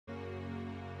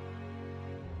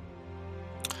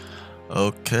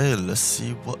Okay, let's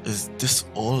see what is this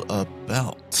all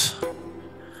about.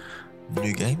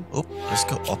 New game. Oh, let's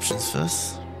go options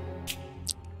first.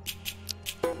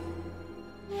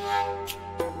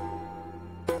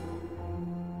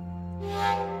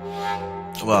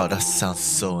 Wow, that sounds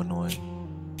so annoying.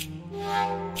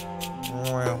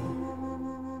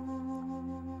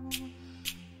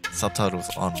 Subtitles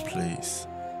on, please.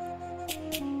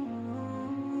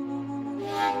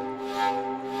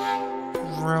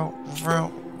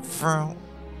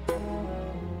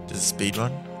 This is speed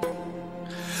run.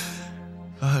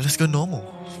 Let's go normal.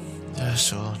 Yeah,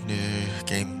 sure. New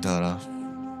game data.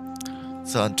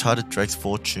 So Uncharted Drake's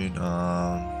Fortune.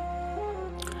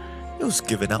 It was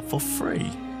given out for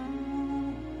free.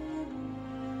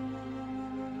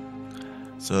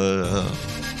 So,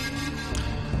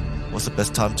 what's the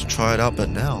best time to try it out but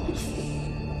now?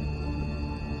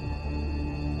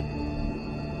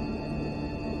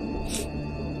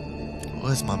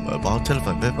 Where's my mobile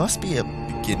telephone? There must be a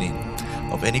beginning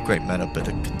of any great matter, but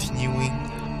a continuing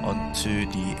on to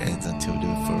the ends until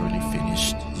they're thoroughly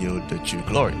finished yield the due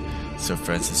glory. Sir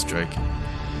Francis Drake,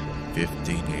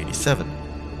 1587.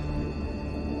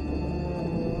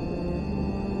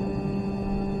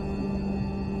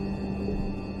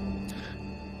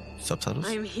 Subtitles?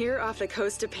 I'm here off the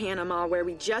coast of Panama, where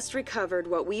we just recovered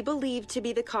what we believe to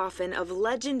be the coffin of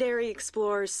legendary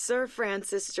explorer Sir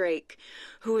Francis Drake,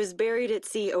 who was buried at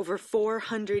sea over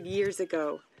 400 years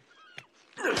ago.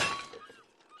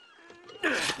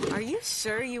 Are you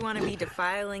sure you want to be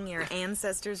defiling your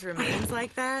ancestors' remains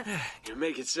like that? You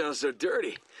make it sound so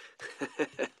dirty.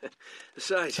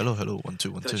 Besides, Hello, 1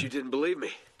 2 1 thought 2. you didn't believe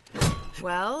me.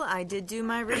 Well, I did do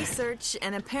my research,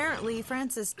 and apparently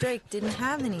Francis Drake didn't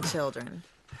have any children.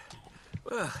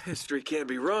 Well, history can't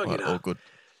be wrong, you Alright, know. all good.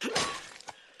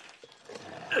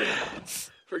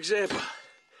 For example,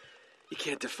 you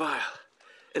can't defile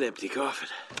an empty coffin.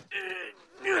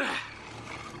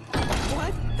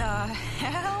 What the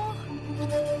hell?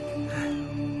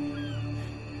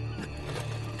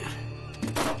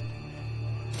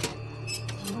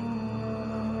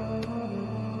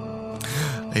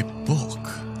 A book.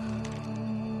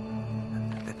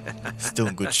 Still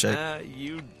in good shape.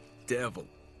 You devil.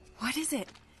 What is it?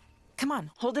 Come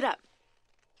on, hold it up.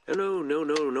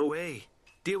 No way.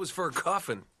 Deal was for a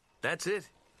coffin. That's it.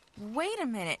 Wait a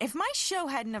minute. If my show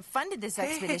hadn't have funded this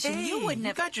expedition, you wouldn't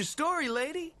have... got your story,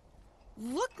 lady.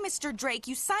 Look, Mr. Drake,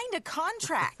 you signed a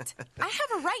contract. I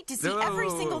have a right to see every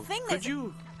single thing that's... Could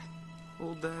you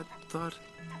hold that thought?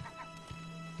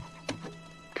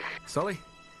 Sully,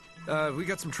 we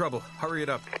got some trouble. Hurry it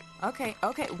up. Okay,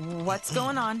 what's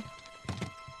going on?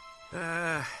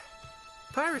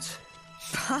 Pirates.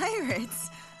 Pirates?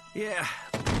 Yeah,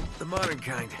 the modern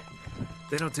kind.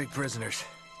 They don't take prisoners.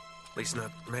 At least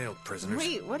not male prisoners.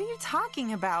 Wait, what are you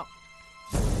talking about?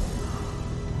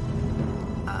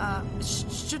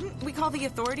 Shouldn't we call the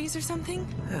authorities or something?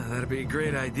 Yeah, that'd be a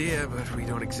great idea, but we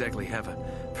don't exactly have a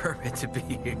permit to be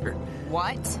here.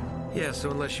 What? Yeah,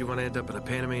 so unless you want to end up in a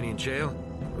Panamanian jail,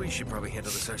 we should probably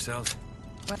handle this ourselves.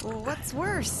 What's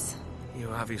worse? You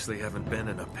obviously haven't been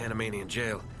in a Panamanian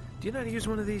jail. Do you know how to use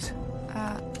one of these?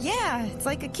 Yeah, it's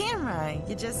like a camera.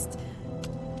 You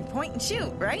point and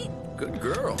shoot, right? Good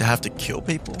girl. They have to kill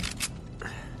people.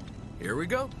 Here we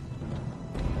go.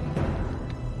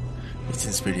 He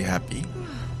seems pretty happy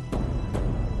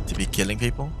to be killing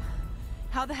people.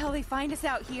 How the hell they find us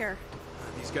out here?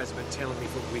 These guys have been tailing me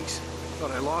for weeks.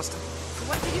 Thought I lost them.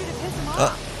 What'd you do to piss them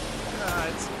off?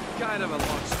 It's kind of a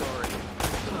long story.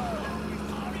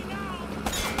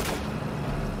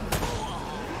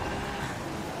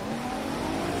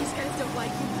 These guys don't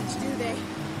like you much, do they?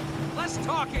 Less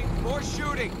talking, more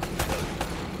shooting.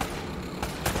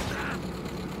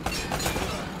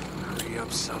 Hurry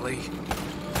up, Sully.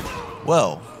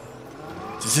 Well,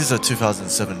 this is a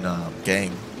 2007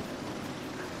 game.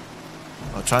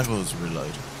 Oh, triangle is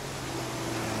reload.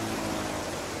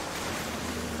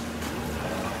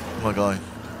 Oh my god.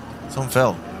 Someone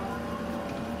fell.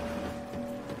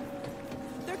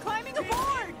 They're climbing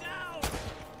aboard!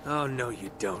 Oh, no,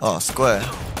 you don't. Oh, square.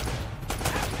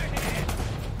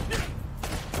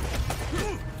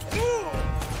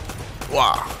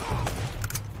 Wow.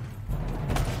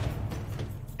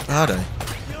 Where are they?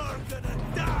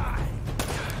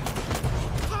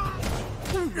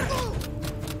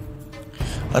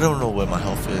 I don't know where my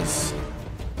health is.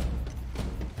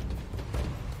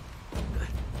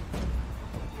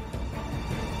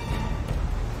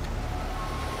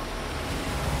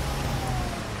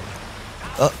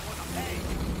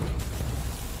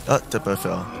 They both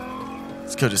fell.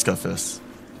 Let's kill this guy first.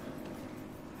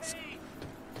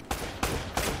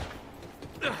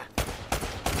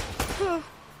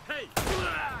 Hey!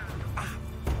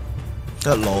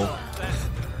 Hello.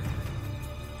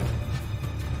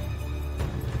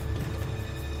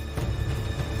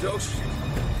 Dose.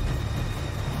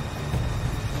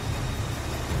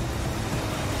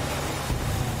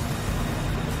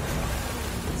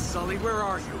 Sully, where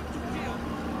are you?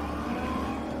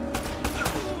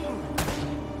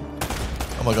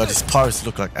 Oh my god, these pirates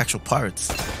look like actual pirates.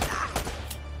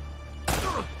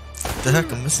 The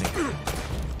heck I'm missing?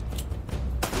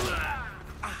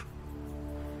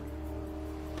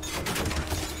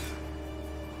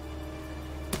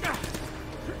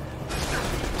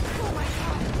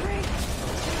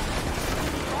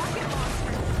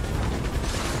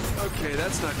 Okay,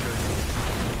 that's not good.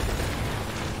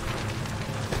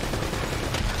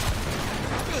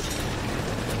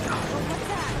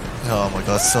 Oh my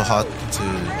god, it's so hard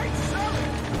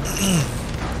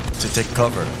to take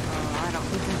cover. I don't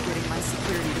think I'm getting my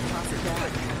security deposit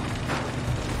back.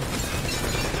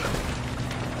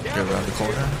 Get around the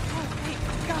corner. Oh my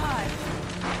god.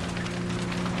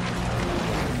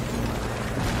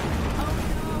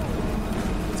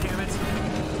 Damn it.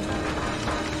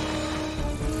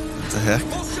 What the heck?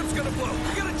 Whole ship's gonna blow.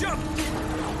 We gotta jump.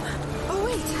 Oh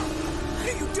wait. What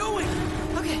are you doing?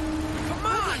 Okay. Come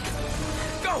on.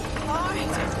 Go. All right.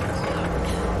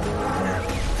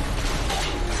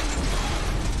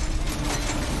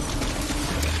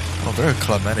 Oh, very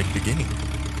climatic beginning.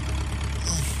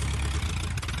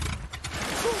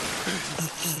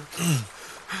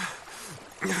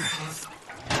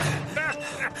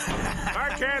 I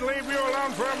can't leave you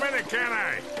alone for a minute, can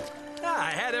I?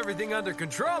 I had everything under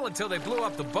control until they blew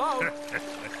up the boat.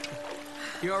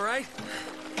 You all right?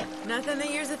 Nothing that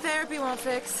years of therapy won't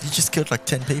fix. You just killed like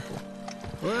 10 people.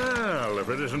 Well, if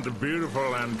it isn't the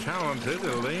beautiful and talented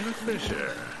Elena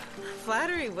Fisher.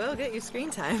 Flattery will get you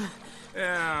screen time.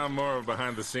 Yeah, I'm more of a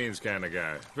behind-the-scenes kind of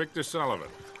guy. Victor Sullivan.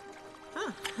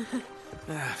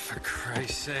 For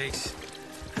Christ's sakes.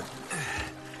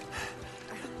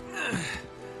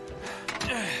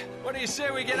 What do you say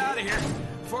we get out of here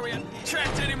before we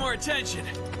attract any more attention?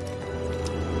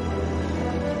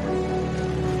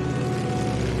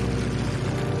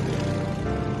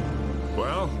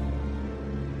 Well?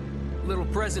 Little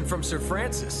present from Sir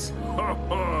Francis.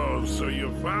 Oh, so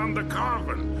you found the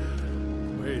coffin.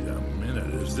 Wait a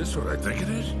minute, is this what I think it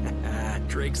is?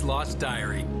 Drake's lost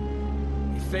diary.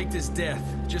 He faked his death,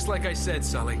 just like I said,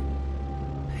 Sully.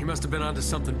 He must have been onto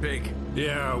something big.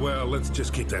 Yeah, well, let's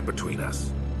just keep that between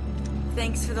us.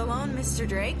 Thanks for the loan, Mr.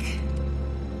 Drake.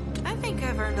 I think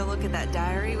I've earned a look at that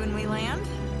diary when we land.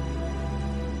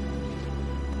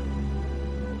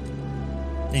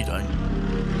 You don't.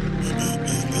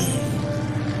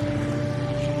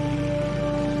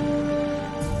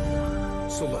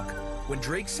 So look, when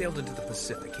Drake sailed into the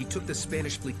Pacific, he took the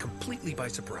Spanish fleet completely by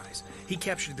surprise. He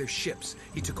captured their ships,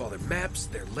 he took all their maps,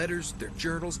 their letters, their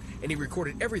journals, and he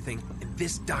recorded everything in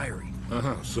this diary.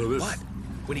 So this... But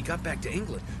when he got back to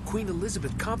England, Queen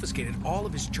Elizabeth confiscated all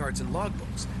of his charts and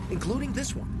logbooks, including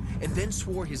this one, and then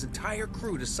swore his entire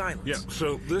crew to silence. Yeah,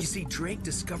 so this... You see, Drake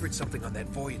discovered something on that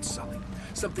voyage, Sully.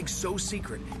 Something so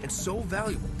secret and so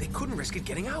valuable, they couldn't risk it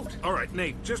getting out. All right,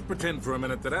 Nate, just pretend for a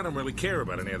minute that I don't really care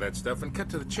about any of that stuff and cut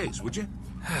to the chase, would you?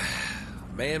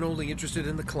 Man only interested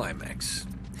in the climax.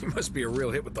 He must be a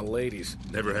real hit with the ladies.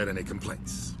 Never had any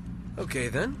complaints. Okay,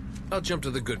 then. I'll jump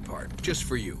to the good part, just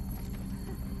for you.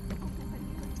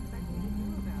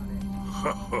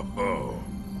 Ho, ho, ho.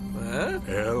 Huh?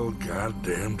 El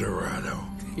goddamn Dorado.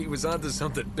 He was onto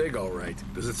something big, all right.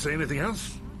 Does it say anything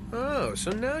else? Oh, so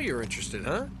now you're interested,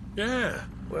 huh? Yeah.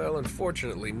 Well,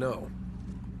 unfortunately, no.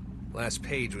 Last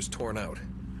page was torn out.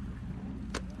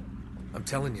 I'm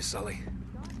telling you, Sully.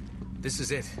 This is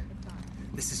it.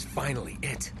 This is finally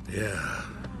it. Yeah.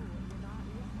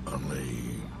 Only...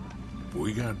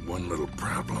 we got one little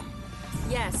problem.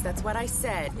 Yes, that's what I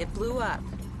said. It blew up.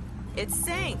 It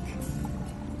sank.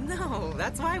 No,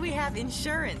 that's why we have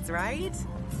insurance, right?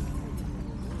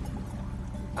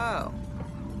 Oh.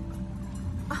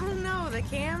 Oh no, the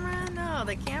camera? No,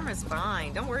 the camera's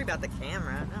fine. Don't worry about the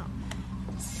camera, no.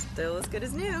 Still as good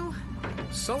as new.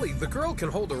 Sully, the girl can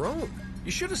hold her own.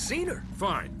 You should have seen her.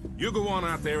 Fine. You go on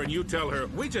out there and you tell her,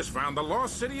 we just found the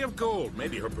lost city of gold.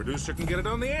 Maybe her producer can get it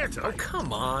on the air Oh, tonight.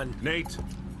 come on. Nate,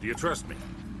 do you trust me?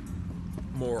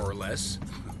 More or less.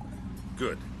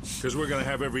 Good. Because we're gonna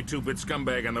have every two-bit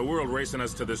scumbag in the world racing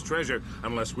us to this treasure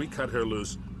unless we cut her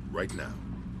loose right now.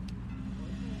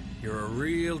 You're a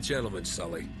real gentleman,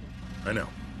 Sully. I know.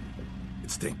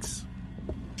 It stinks.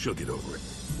 She'll get over it.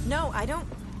 No, I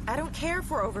don't care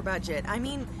for over budget. I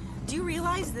mean, do you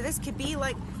realize that this could be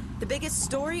like the biggest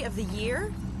story of the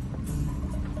year?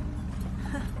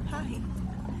 Hi.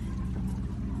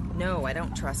 No, I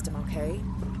don't trust him, okay?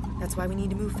 That's why we need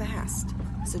to move fast.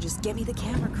 So just get me the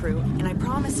camera crew, and I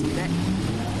promise you that...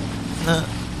 Nah.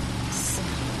 Son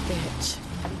of a bitch.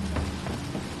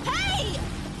 Hey!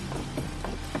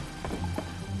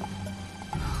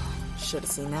 Should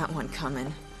have seen that one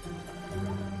coming.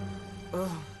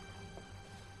 Oh.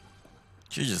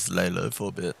 You just lay low for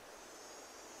a bit.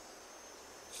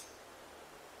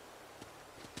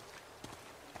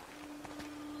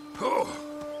 Oh,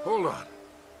 hold on.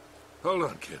 Hold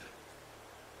on, kid.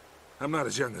 I'm not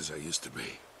as young as I used to be.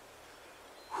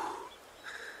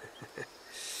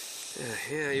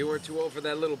 Yeah, you weren't too old for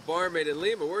that little barmaid in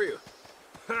Lima, were you?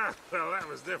 Ha! Well, that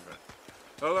was different.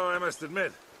 Although I must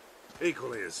admit,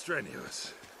 equally as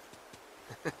strenuous.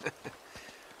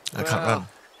 I can't run.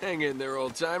 Hang in there,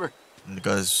 old-timer. And the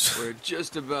guy's... We're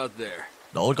just about there.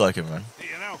 The old guy can run.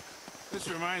 You know, this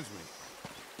reminds me.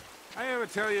 I ever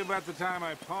tell you about the time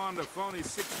I pawned a phony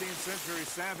 16th century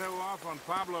Santo off on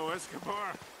Pablo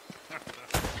Escobar?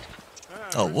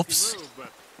 Oh, Risky whoops. move,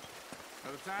 but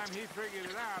by the time he figured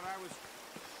it out, I was...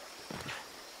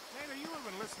 Nate, are you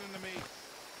even listening to me?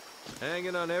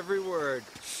 Hanging on every word.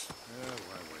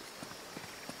 Why waste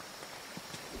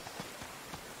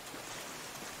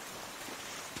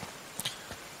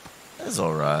That's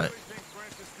alright. it? You think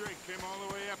Francis Drake came all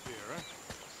the way up here, huh?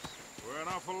 We're an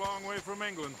awful long way from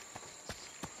England.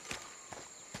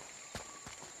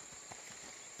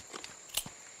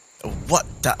 What?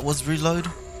 That was reload?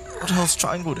 What the hell's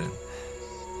triangle then?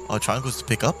 Oh, triangle's to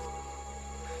pick up?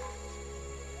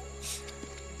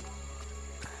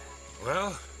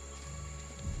 Well,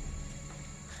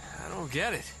 I don't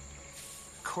get it.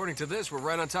 According to this, we're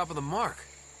right on top of the mark.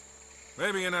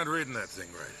 maybe you're not reading that thing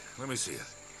right. Let me see it.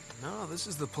 No, this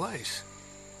is the place.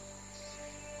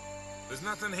 There's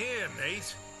nothing here,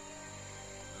 Nate.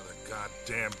 Another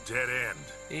goddamn dead end.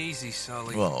 Easy,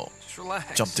 Sully. Well, Just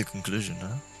relax. jump to conclusion,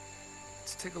 huh?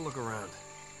 Let's take a look around.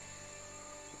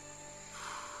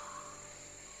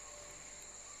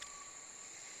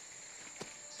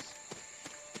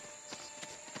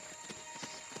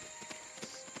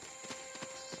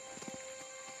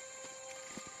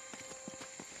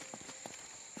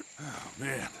 Oh,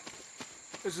 man.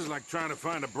 This is like trying to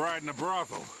find a bride in a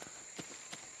brothel.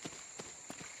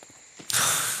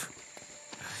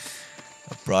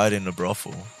 A bride in a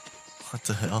brothel. What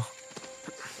the hell?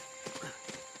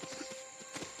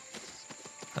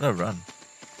 How do I run?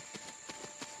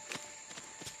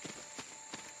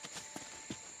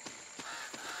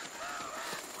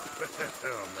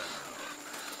 Oh,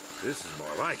 no. This is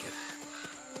more like it.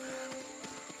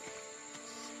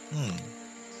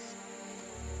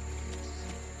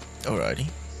 Alrighty.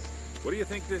 What do you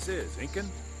think this is, Incan?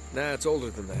 Nah, it's older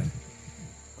than that.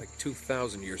 Like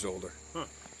 2,000 years older. Huh.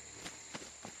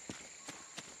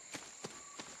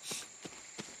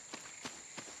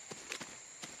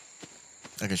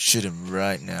 I can shoot him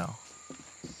right now.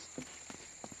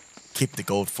 Keep the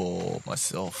gold for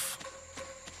myself.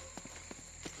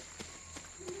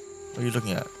 What are you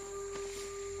looking at?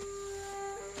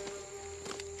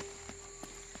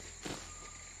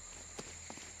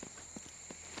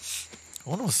 I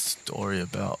wonder a story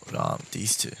about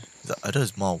these two. Are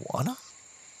those marijuana?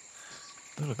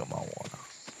 They look like marijuana.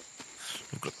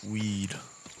 Look like weed.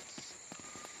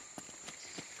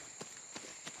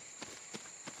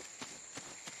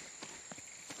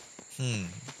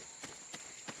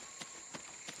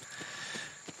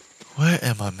 Where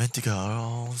am I meant to go?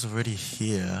 I was already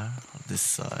here on this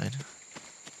side.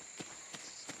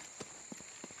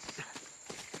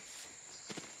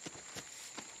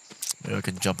 Maybe I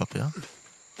can jump up here.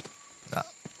 Nah.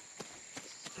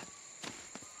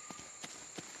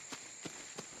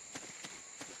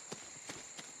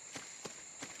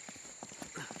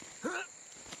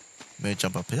 May I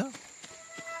jump up here?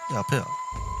 Yeah, up here.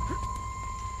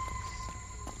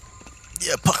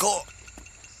 Yeah, parkour!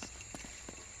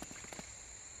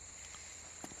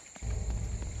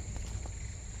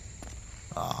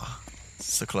 Ah,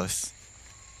 so close.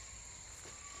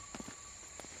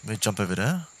 May I jump over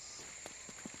there?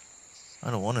 I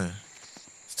don't want to.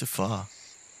 It's too far.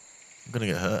 I'm gonna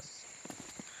get hurt.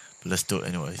 But let's do it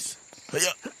anyways. Yeah.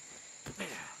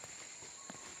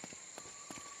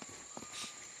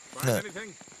 Find Yeah.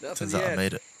 anything? Nothing Turns out I yet.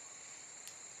 made it.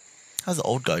 How's the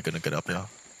old guy gonna get up here?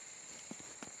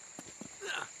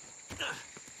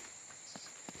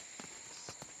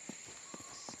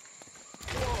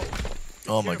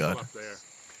 Oh my Careful god. up there.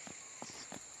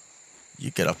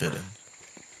 You get up here then.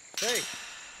 Hey,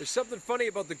 there's something funny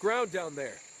about the ground down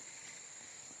there.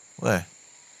 Where?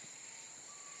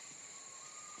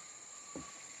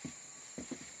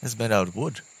 It's made out of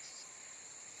wood.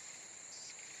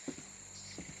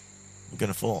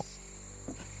 gonna fall.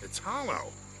 It's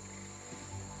hollow.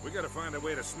 We gotta find a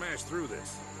way to smash through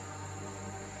this.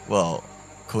 Well,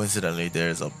 coincidentally,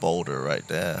 there's a boulder right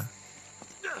there.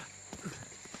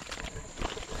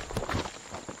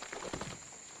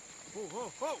 Whoa,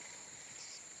 whoa, whoa!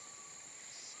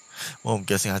 Well, I'm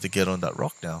guessing I have to get on that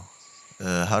rock now.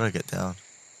 How do I get down?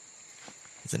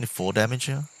 Is there any fall damage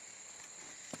here?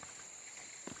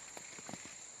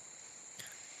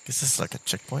 Guess this is like a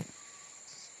checkpoint.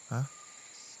 Huh?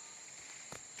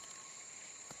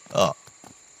 Oh.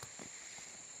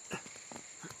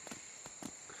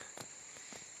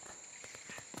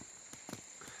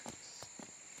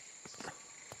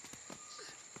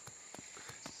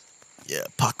 Yeah,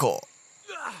 parkour.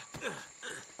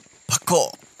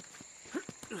 Parkour.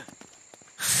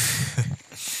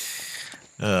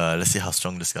 Let's see how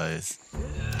strong this guy is.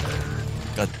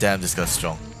 God damn, this guy's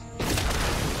strong.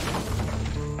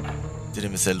 Didn't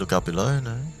even say look out below,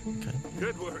 no? Okay.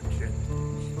 Good work, kid.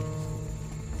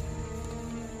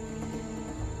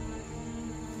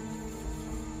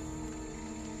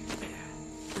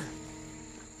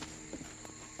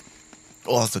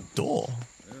 Oh, there's a door.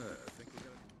 I think we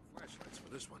got flashlights for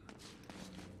this one.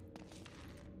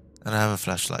 I don't have a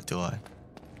flashlight, do I?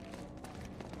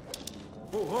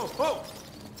 Whoa, whoa, whoa!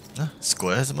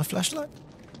 Squares in my flashlight?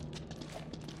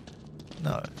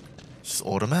 No. It's just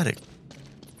automatic.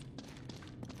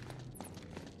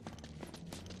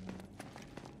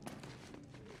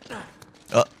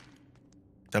 Oh.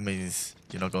 That means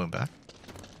you're not going back?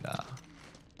 Nah.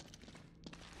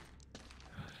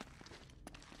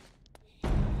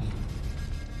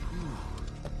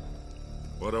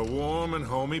 What a warm and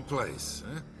homey place,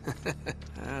 huh?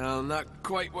 Well, not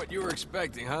quite what you were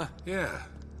expecting, huh? Yeah.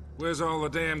 Where's all the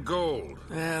damn gold?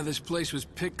 Yeah, this place was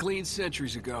picked clean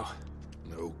centuries ago.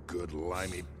 No good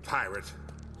limey pirate.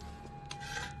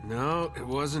 No, it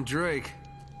wasn't Drake.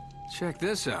 Check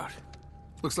this out.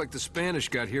 Looks like the Spanish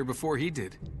got here before he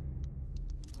did.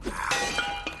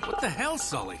 What the hell,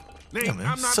 Sully? Nate, Yeah, man,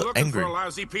 I'm not so looking angry. for a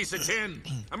lousy piece of tin.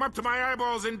 I'm up to my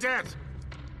eyeballs in debt.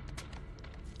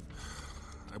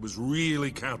 I was really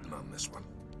counting on this one.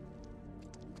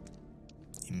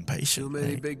 Impatient. Too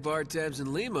many mate. big bar tabs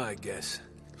in Lima, I guess.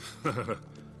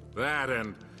 That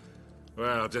and,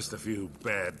 well, just a few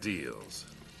bad deals.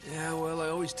 Yeah, well, I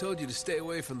always told you to stay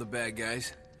away from the bad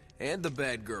guys. And the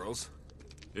bad girls.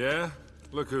 Yeah?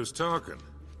 Look who's talking.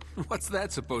 What's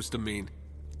that supposed to mean?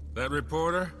 That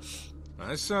reporter?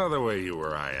 I saw the way you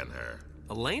were eyeing her.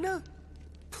 Elena?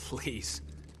 Please.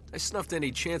 I snuffed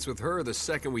any chance with her the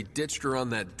second we ditched her on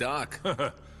that dock.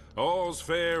 All's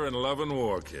fair in love and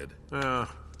war, kid.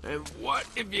 And what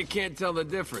if you can't tell the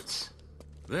difference?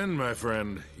 Then, my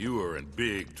friend, you are in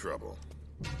big trouble.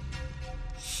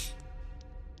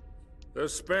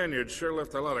 Those Spaniards sure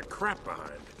left a lot of crap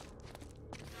behind.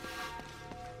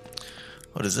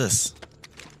 What is this?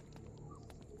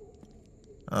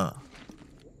 Oh.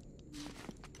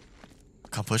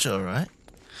 Can't push it, alright?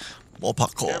 More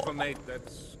Careful, parkour. Nate.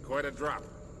 That's quite a drop.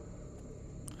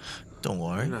 Don't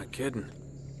worry. You're not kidding.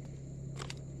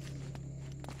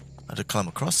 I had to climb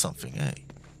across something, eh?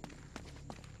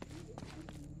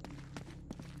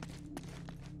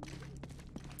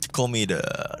 They call me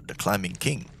the climbing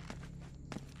king.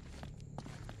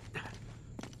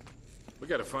 We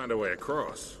gotta find a way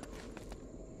across.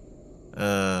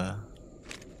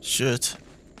 Shoot.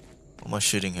 What am I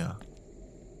shooting here?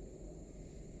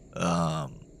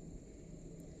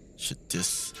 Shoot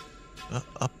this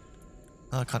up.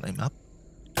 No, I can't aim up.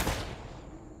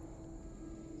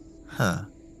 Huh.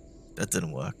 That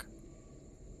didn't work.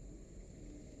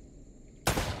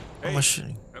 What am I Hey,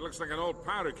 shooting? that looks like an old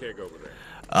powder keg over there.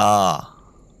 Ah.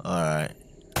 Alright.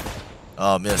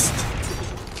 Oh, missed.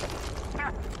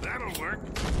 That'll work.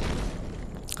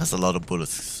 That's a lot of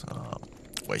bullets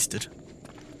wasted.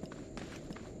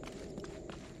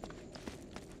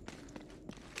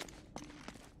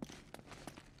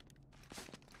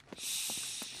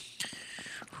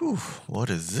 Whew, what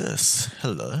is this?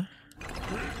 Hello.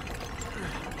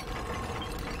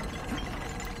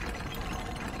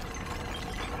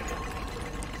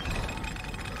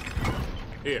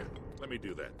 Here, let me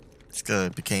do that. This guy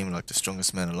became like the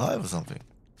strongest man alive or something.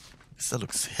 This that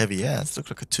looks heavy ass.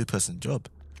 Looks like a two-person job.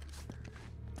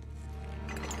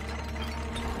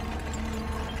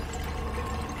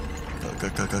 Go,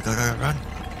 run.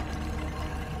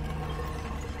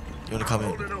 You wanna come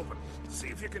Hold in? it open. See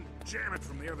if you can jam it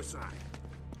from the other side.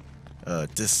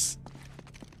 This.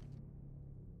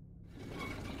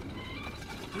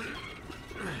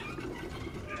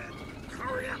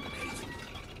 Hurry up, Nate.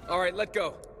 All right, let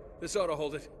go. This ought to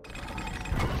hold it.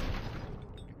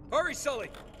 Hurry, Sully!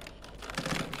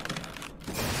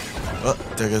 Oh,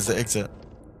 there goes the exit.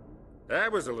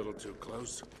 That was a little too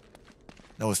close.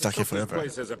 Now we're stuck here Hope this forever.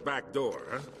 place has a back door,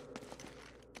 huh?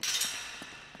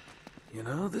 You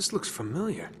know, this looks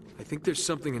familiar. I think there's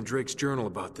something in Drake's journal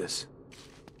about this.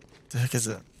 The heck is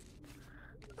it?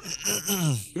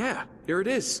 Yeah, here it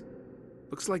is.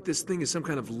 Looks like this thing is some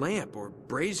kind of lamp or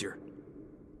brazier.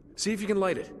 See if you can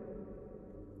light it.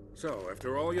 So,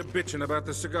 after all your bitching about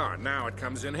the cigar, now it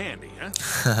comes in handy,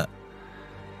 huh?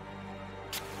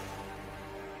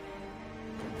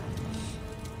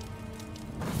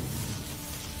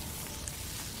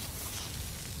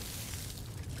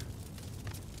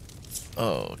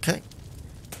 Okay.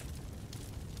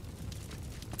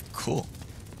 Cool.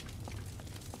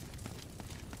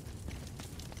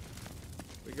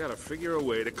 We gotta figure a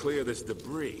way to clear this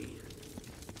debris.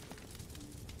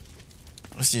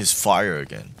 Let's use fire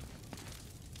again.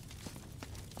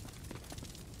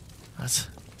 What?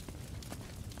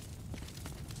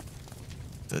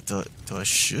 Do I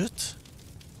shoot?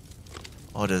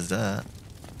 Oh, there's that.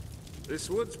 This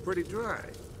wood's pretty dry.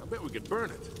 I bet we could burn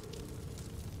it.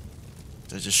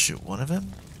 Do I just shoot one of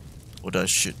them? Or do I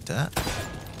shoot that?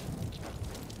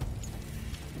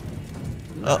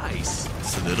 Nice. Oh,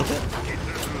 it's a little bit.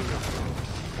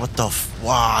 What the f—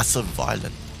 wow, it's so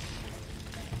violent.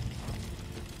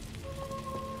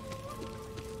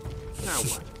 Now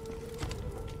what?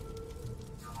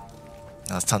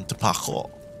 Now it's time to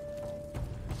parkour.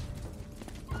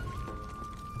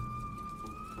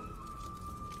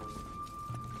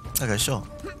 Okay, sure.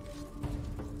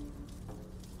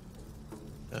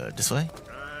 This way?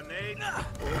 Nate?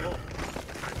 Oh,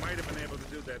 I might have been able to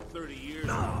do that 30 years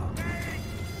ago.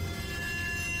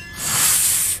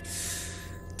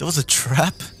 There was a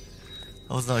trap?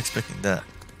 I was not expecting that.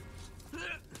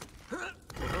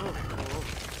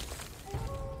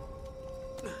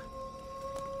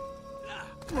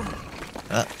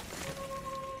 Ah.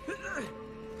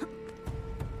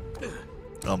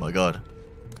 Oh my god.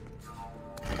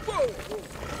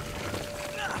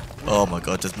 Oh my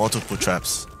god, there's multiple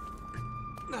traps.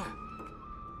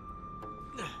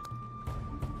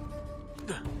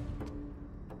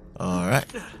 Alright.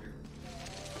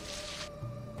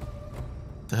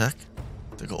 The heck?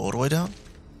 Did I go all the way down?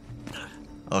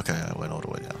 Okay, I went all the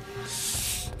way down.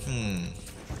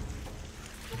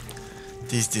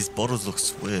 These bottles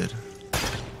looks weird.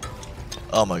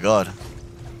 Oh my god.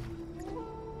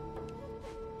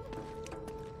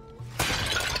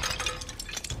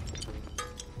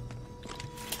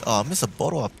 Oh, I missed a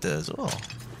bottle up there as well.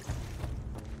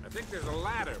 I think there's a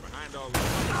ladder behind all the...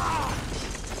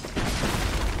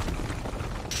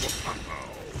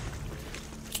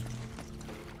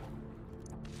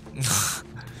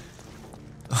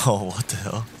 Oh, what the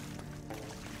hell?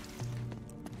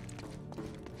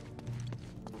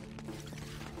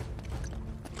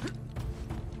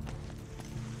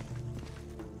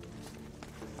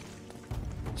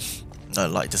 I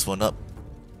light this one up.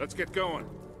 Let's get going.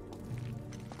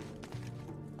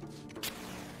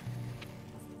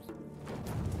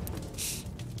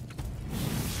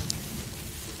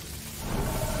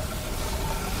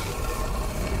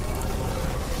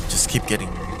 Just keep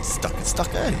getting stuck and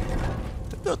stuck, eh?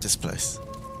 They built this place.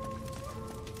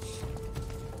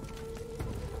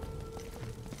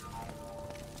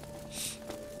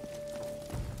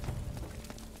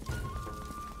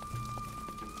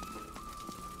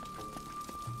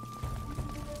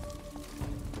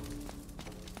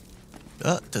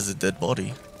 Ah, there's a dead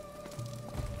body.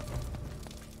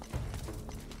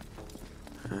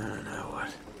 Now what?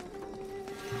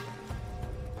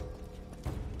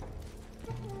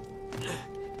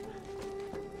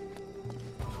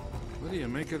 What do you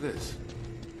make of this?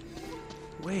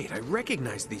 Wait, I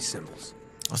recognize these symbols.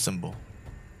 A symbol.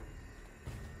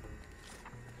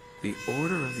 The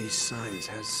order of these signs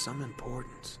has some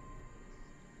importance.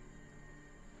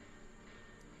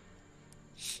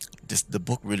 The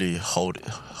book really hold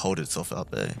itself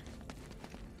up, eh?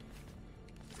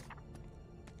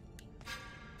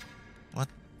 What?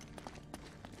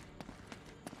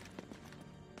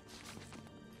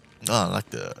 Oh, I like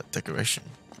the decoration.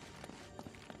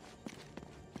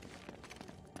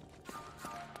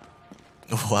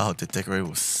 Oh, wow, they decorate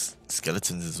with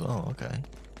skeletons as well. Okay.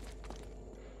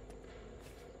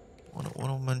 What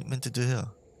am I meant to do here?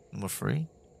 Number 3?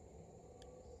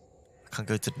 I can't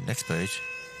go to the next page.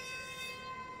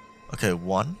 Okay,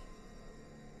 1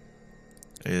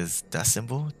 is that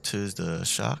symbol, 2 is the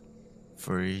shark,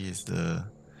 3 is the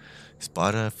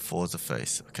spider, 4 is the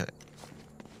face. Okay.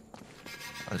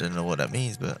 I don't know what that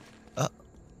means, but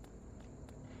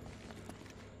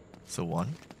so 1.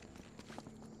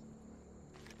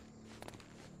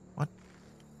 What?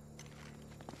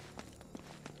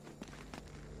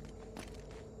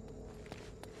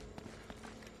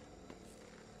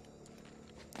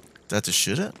 Do I have to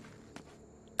shoot it?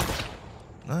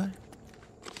 No?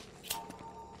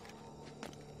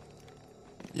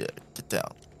 Yeah, get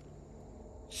down.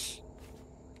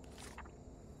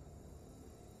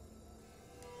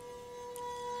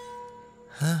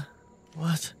 Huh?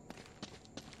 What?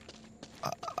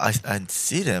 I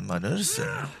see them, I noticed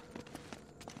them.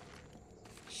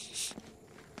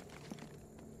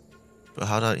 But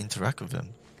how do I interact with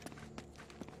them?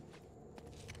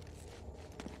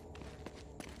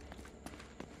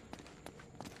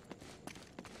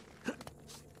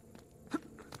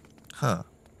 Huh.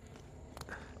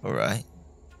 Alright.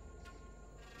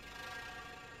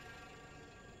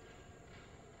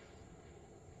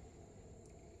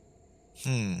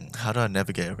 How do I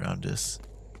navigate around this?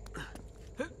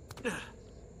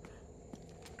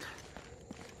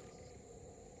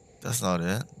 That's not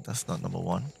it. That's not number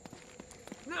one.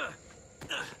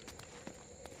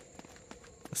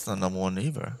 That's not number one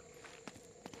either.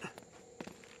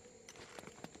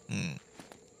 Can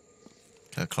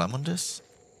I climb on this?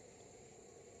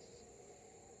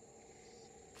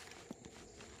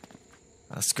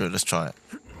 That's good, let's try it.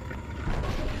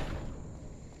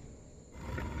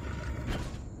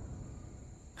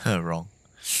 Wrong.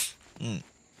 Hey,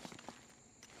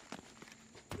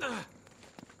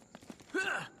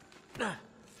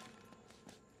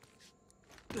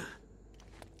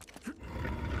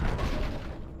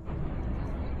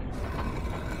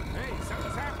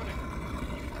 something's happening.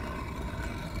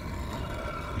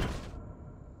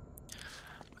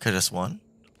 Okay, that's one.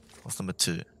 What's number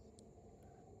two?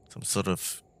 Some sort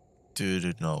of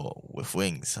dude, no, with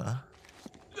wings, huh?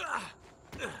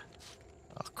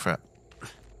 Oh, crap.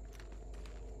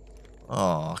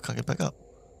 Oh, I can't get back up.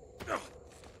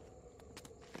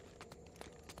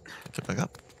 Get back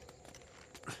up.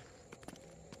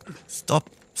 Stop.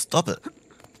 Stop it.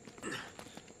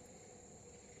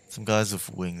 Some guys with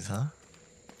wings, huh?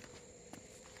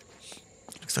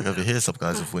 Looks like over here some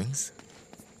guys with wings.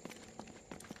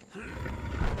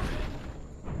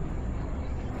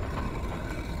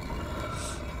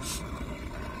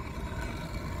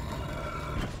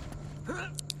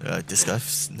 Alright, this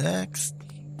guy's next.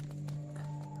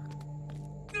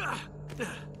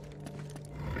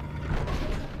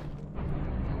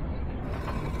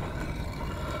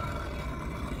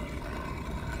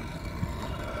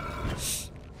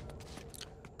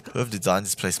 Whoever designed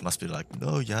this place must be like,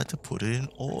 no, you had to put it in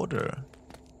order.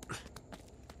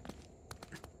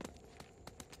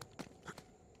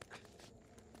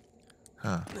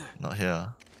 Huh, not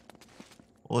here.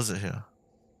 What was it here?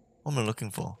 What am I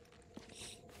looking for?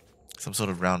 Some sort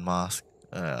of round mask.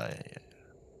 Yeah.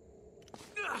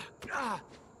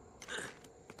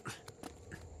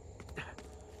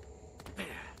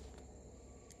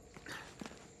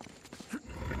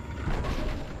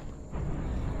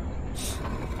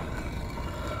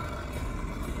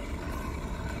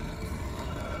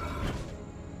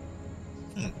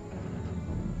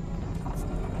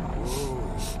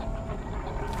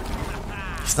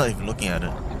 He's not even looking at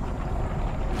it.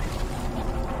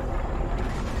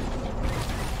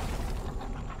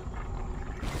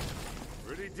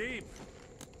 Pretty deep.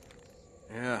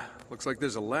 Yeah, looks like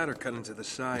there's a ladder cut into the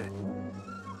side.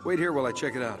 Wait here while I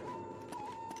check it out.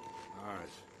 All right,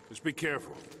 just be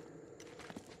careful.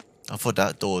 I thought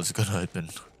that door was gonna open.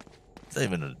 Is that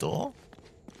even a door?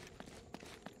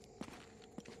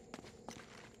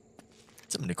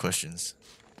 So many questions.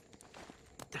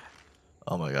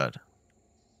 Oh my god.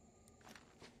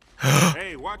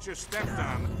 Hey, watch your step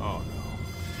down. Oh, no.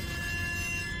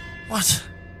 What?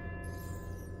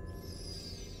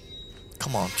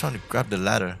 Come on, I'm trying to grab the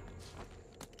ladder.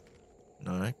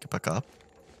 No, get back up.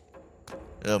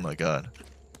 Oh my god.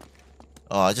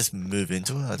 Oh, I just move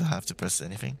into it. I don't have to press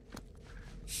anything.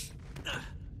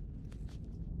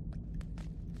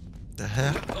 The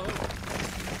heck?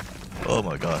 Oh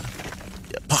my god.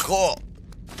 Yeah, parkour!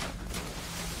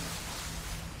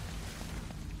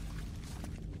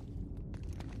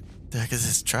 The heck is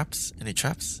this? Traps? Any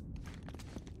traps?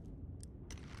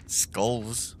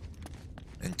 Skulls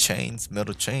and chains,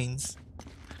 metal chains.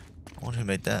 I wonder who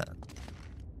made that.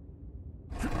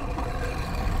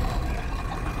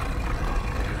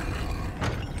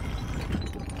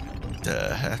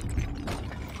 The heck?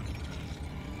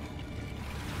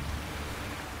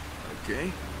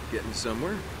 Okay, getting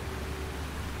somewhere.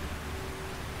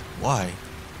 Why?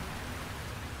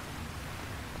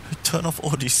 Turn off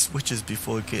all these switches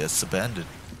before it gets abandoned.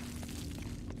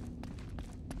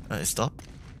 Alright, stop.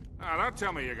 Now, don't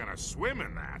tell me you're gonna swim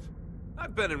in that.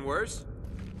 I've been in worse.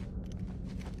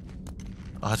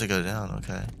 I had to go down,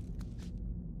 okay.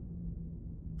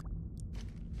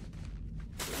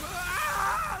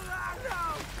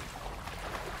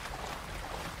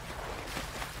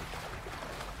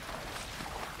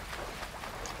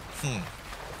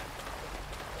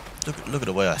 Look at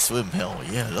the way I swim. Hell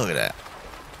yeah, look at that.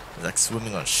 It's like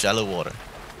swimming on shallow water.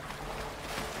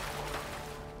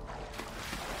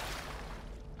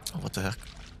 Oh, what the heck?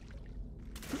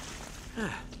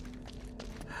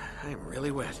 I'm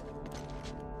really wet.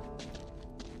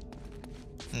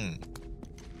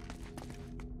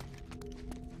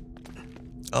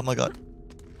 Oh my god.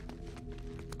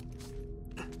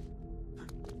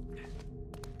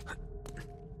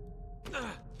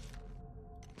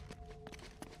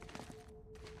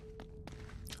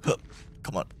 Huh.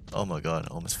 Come on. Oh my god,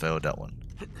 almost failed that one.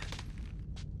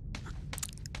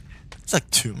 It's like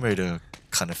Tomb Raider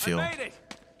kind of feel. I made it!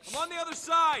 I'm on the other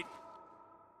side!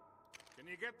 Can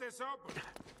you get this open?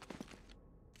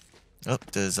 Oh,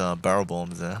 there's barrel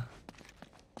bombs there.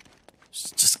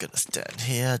 Just gonna stand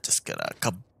here, just gonna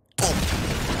kaboom!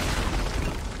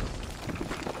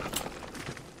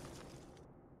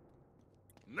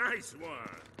 Nice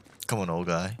one. Come on, old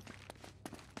guy.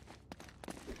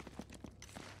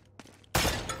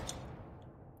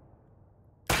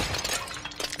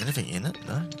 Anything in it?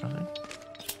 No, nothing.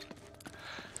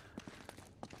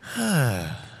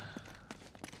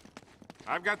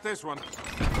 I've got this one.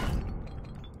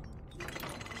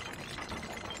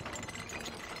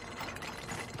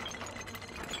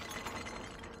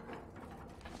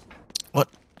 What?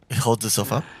 It holds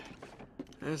itself up?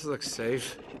 This looks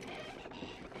safe.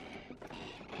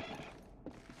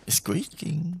 It's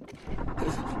squeaking.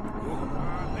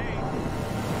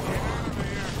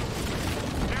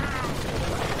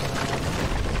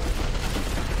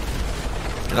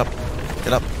 Get up.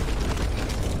 Get up.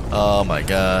 Oh my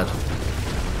god.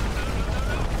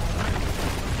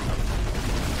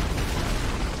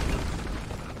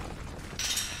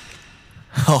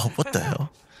 Oh, what the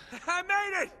hell? I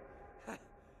made it!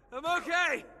 I'm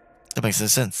okay! That makes no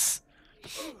sense.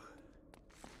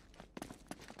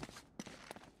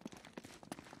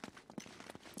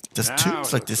 Does Now tombs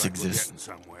it like looks this we're exist? getting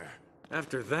somewhere.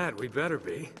 After that, we better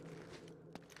be.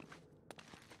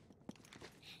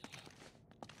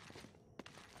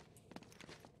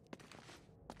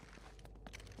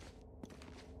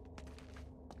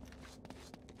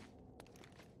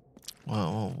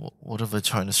 Well, what are they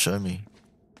trying to show me?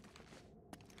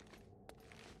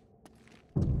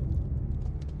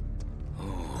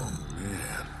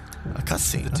 A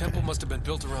cutscene. The Okay. temple must have been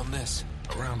built around this.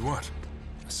 Around what?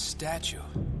 A statue.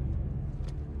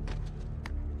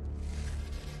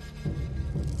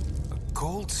 A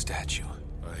gold statue.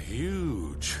 A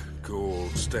huge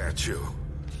gold statue.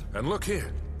 And look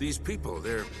here, these people,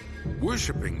 they're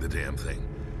worshipping the damn thing.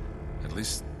 At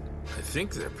least, I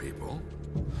think they're people.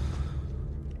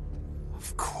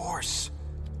 Of course.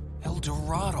 El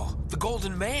Dorado. The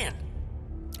Golden Man.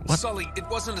 What? Sully, it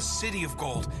wasn't a city of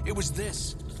gold. It was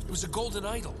this. It was a golden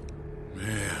idol.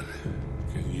 Man,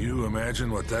 can you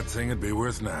imagine what that thing would be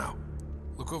worth now?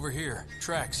 Look over here.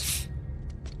 Tracks.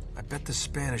 I bet the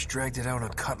Spanish dragged it out on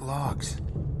cut logs.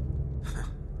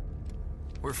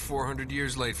 We're 400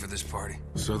 years late for this party.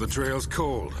 So the trail's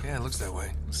cold. Yeah, it looks that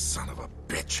way. Son of a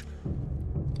bitch.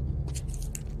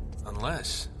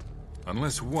 Unless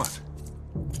Unless what?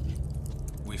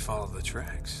 we follow the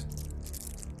tracks.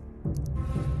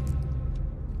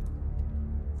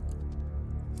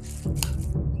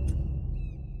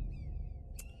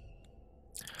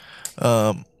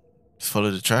 Follow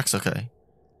the tracks, okay.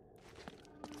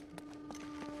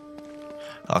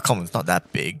 Oh, come on, it's not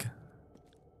that big.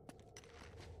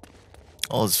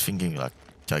 I was thinking like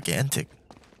gigantic.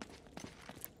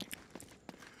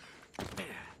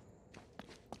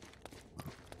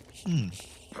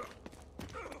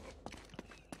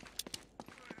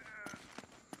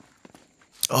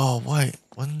 Oh wait,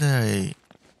 wasn't there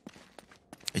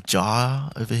a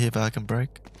jar over here that I can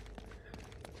break?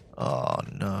 Oh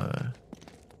no.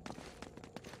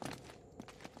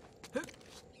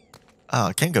 Oh,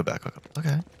 I can go back.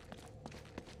 Okay.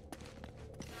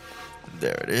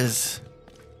 There it is.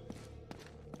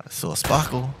 I saw a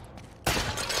sparkle.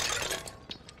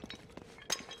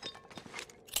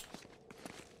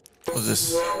 What's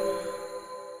this?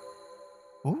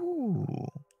 Ooh.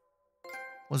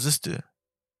 What's this do?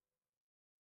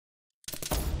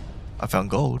 I found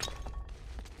gold.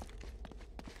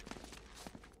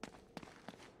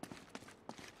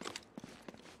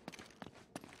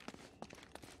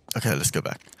 Okay, let's go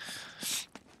back.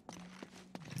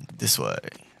 This way.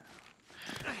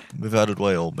 Move out of the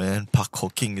way, old man.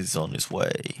 Parkour King is on his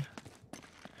way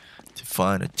to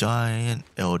find a giant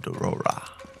El Dorado.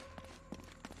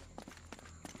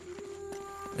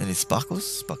 Any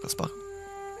sparkles? Sparkle.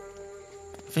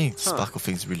 I think sparkle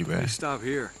thing's really rare. Stop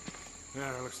here.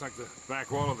 Yeah, it looks like the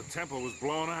back wall of the temple was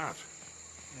blown out.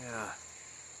 Yeah.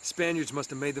 Spaniards must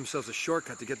have made themselves a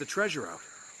shortcut to get the treasure out.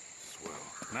 Swell.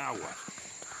 Now what?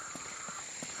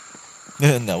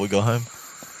 Now we go home.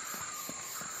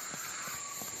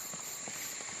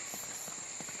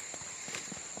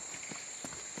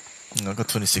 I got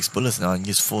 26 bullets now. I can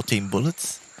use 14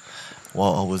 bullets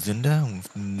while I was in there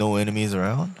with no enemies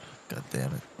around. God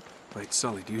damn it. Wait,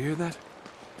 Sully, do you hear that?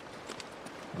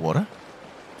 Water?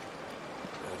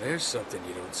 Now there's something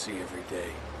you don't see every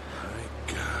day.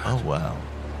 My God. Oh, wow.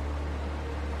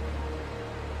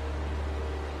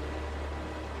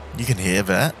 You can hear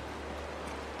that?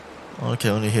 Okay,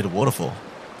 I only hear the waterfall.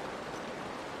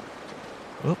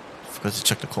 Oh, forgot to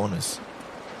check the corners.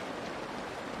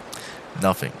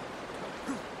 Nothing.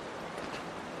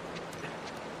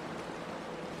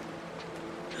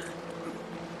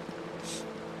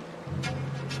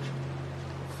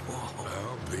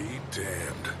 I'll be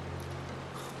damned.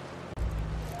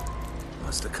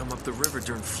 Must have come up the river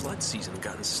during flood season and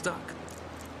gotten stuck.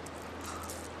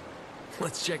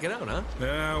 Let's check it out, huh?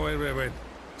 Now, wait.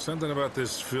 Something about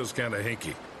this feels kind of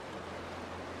hinky.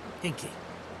 Hinky.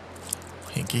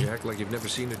 Hinky? You act like you've never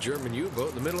seen a German U-boat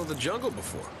in the middle of the jungle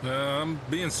before. I'm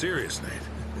being serious, Nate.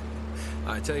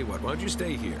 I tell you what, why don't you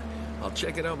stay here? I'll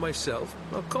check it out myself.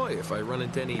 I'll call you if I run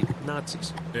into any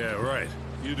Nazis. Yeah, right.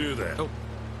 You do that. Oh,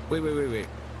 wait.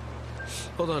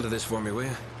 Hold on to this for me, will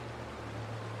you?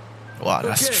 Wow,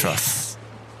 that's Okay. trust.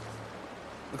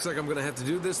 Looks like I'm gonna have to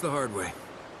do this the hard way.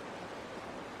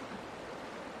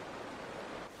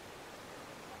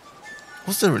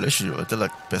 What's their relationship? Are they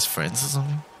like best friends or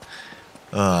something?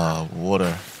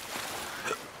 Water.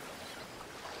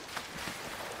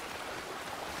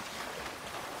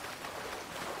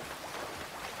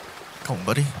 Come on,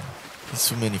 buddy. Can you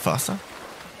swim any faster?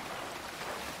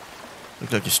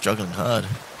 Look like you're struggling hard.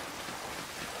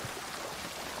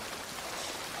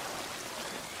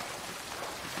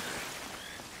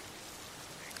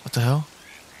 What the hell?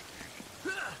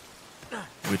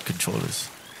 Weird controllers.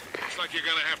 Looks like you're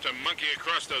gonna have to monkey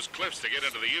across those cliffs to get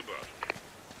into the U-boat.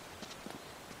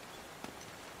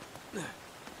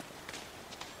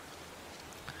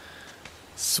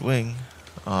 Swing.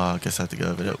 Oh, I guess I have to go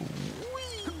over there.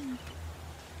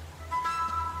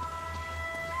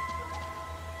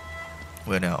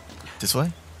 Where now? This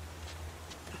way?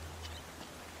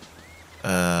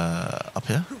 Up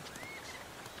here?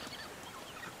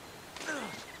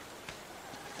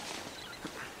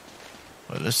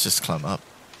 Well, let's just climb up.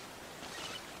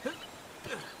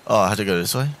 Oh, I had to go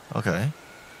this way? Okay.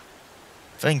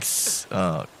 Thanks,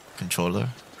 controller.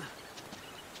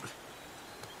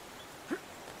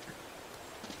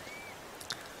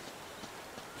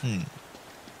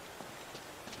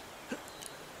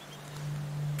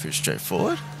 Pretty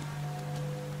straightforward.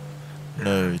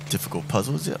 No difficult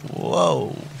puzzles yet.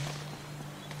 Whoa.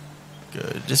 Go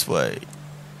this way.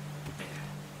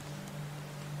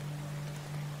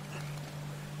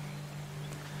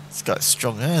 This guy's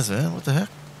strong ass, man. What the heck?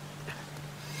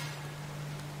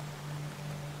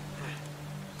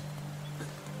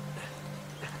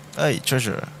 Hey,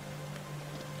 treasure.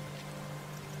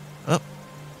 Oh.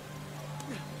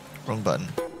 Wrong button.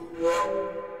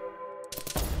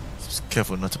 Just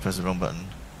careful not to press the wrong button.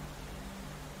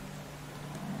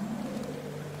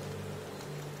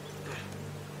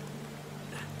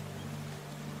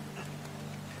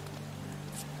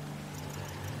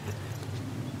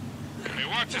 Hey,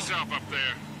 watch yourself up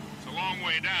there. It's a long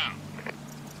way down.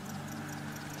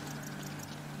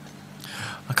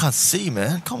 I can't see,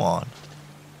 man. Come on.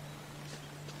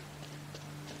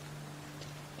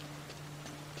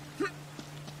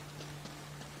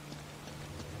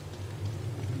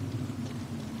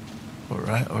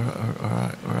 Alright.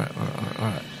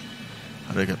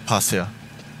 How do I get past here?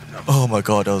 Oh my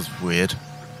god, that was weird.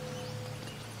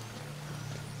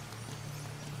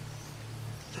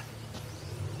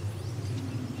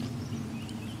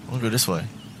 I'm gonna go this way.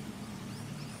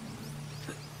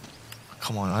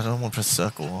 Come on, I don't want to press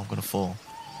circle. I'm gonna fall.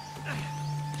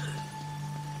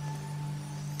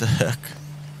 The heck?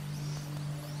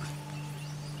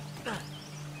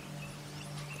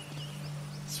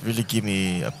 It's really giving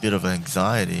me a bit of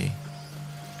anxiety.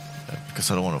 Because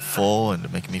I don't want to fall and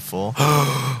they're making me fall.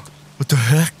 What the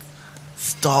heck?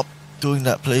 Stop doing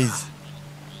that, please.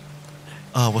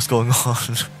 What's going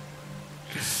on?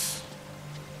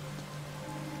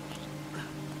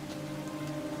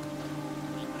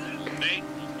 Nate,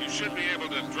 you should be able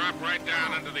to drop right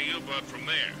down into the U-boat from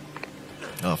there.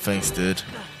 Oh, thanks, dude.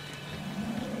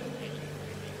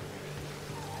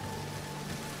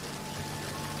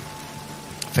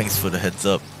 Thanks for the heads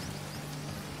up.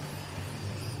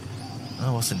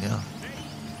 Oh, what's in here?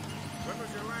 When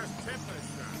was your last tip this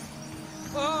time?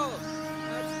 Oh,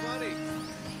 that's funny.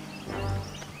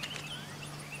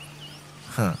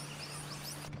 Huh.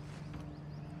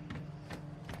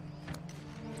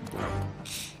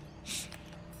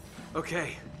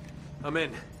 Okay, I'm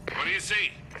in. What do you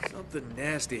see? Something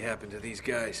nasty happened to these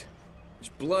guys. There's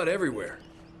blood everywhere.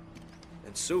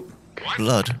 And soup. What?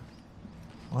 Blood.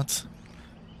 What?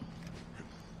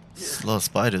 It's a lot of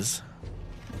spiders.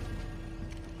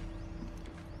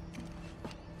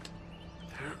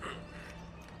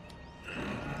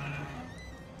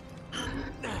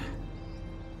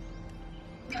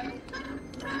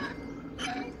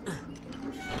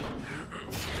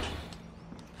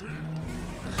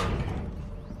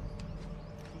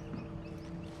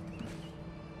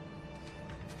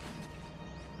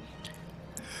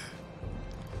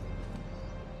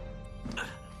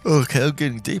 Okay, I'm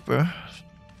getting deeper.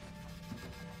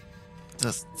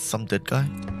 That's some dead guy.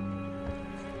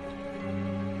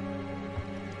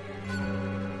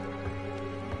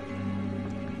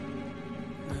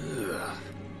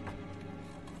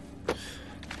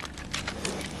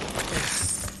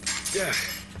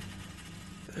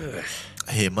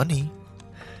 I hear money.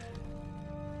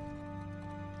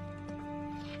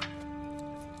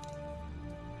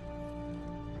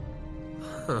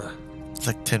 Huh. It's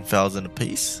like 10,000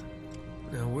 apiece.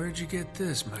 Now where'd you get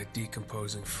this, my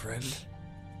decomposing friend?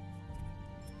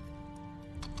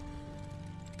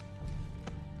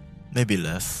 Maybe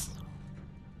less.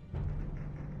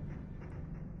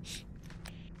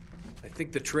 I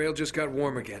think the trail just got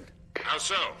warm again. How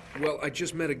so? Well, I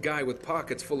just met a guy with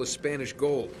pockets full of Spanish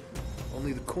gold.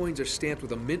 Only the coins are stamped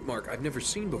with a mint mark I've never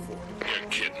seen before. You're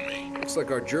kidding me. Looks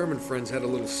like our German friends had a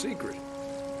little secret.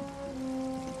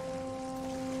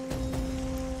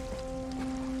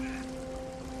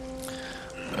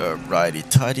 Righty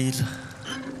tighty.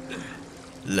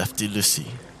 Lefty loosey.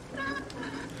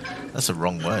 That's the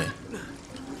wrong way.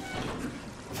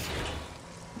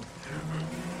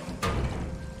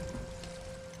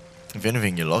 If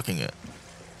anything, you're locking it.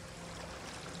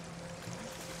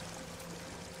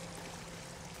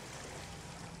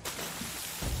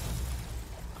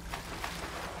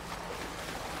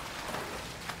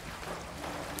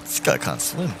 This guy can't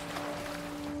swim.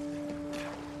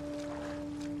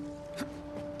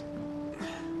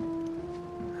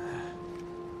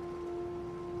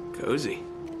 Cozy.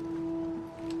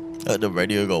 The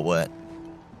radio got wet.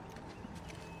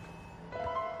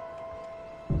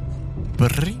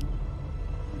 Bring.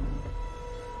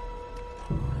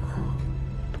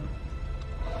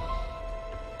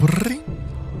 Bring.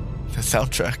 The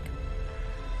soundtrack.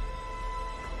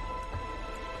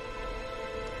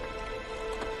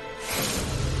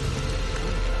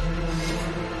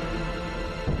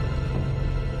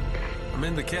 I'm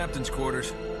in the captain's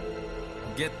quarters.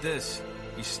 Get this.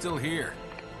 He's still here.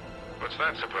 What's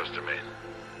that supposed to mean?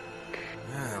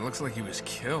 Yeah, it looks like he was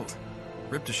killed.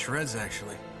 Ripped to shreds,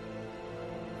 actually.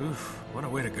 Oof, what a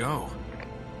way to go.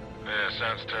 Yeah,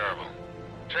 sounds terrible.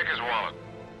 Check his wallet.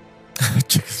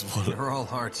 Check his wallet. We're all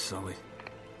hearts, Sully.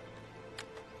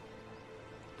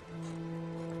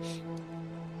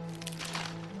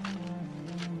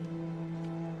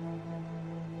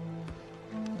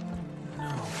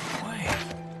 No way.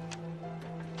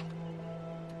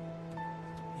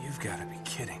 You've got to be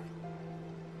kidding.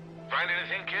 Find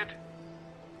anything, kid?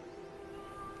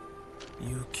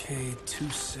 UK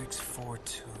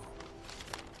 2642.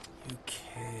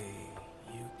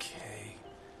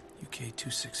 UK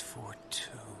 2642.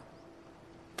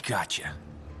 Gotcha.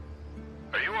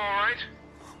 Are you all right?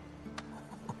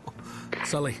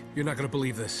 Sully, you're not gonna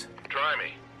believe this. Try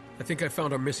me. I think I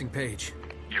found our missing page.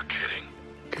 You're kidding.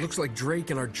 Looks like Drake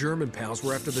and our German pals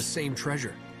were after the same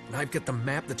treasure. And I've got the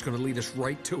map that's gonna lead us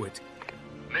right to it.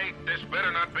 Nate, this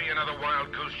better not be another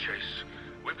wild goose chase.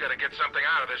 We've got to get something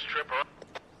out of this trip or...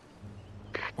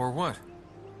 Or what?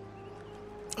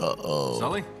 Uh-oh.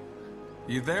 Sully?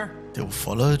 You there? They were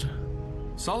followed?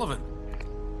 Sullivan?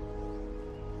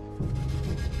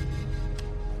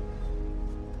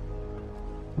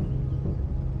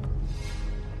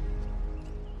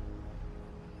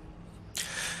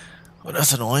 Well,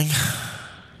 that's annoying.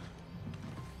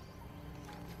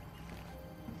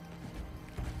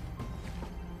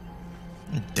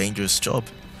 Dangerous job.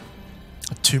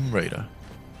 A Tomb Raider.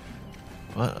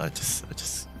 What? I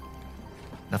just...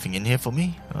 Nothing in here for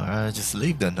me? I just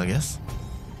leave then, I guess.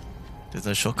 There's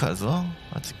no shortcut as well.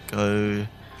 I have to go...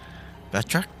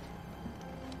 Backtrack?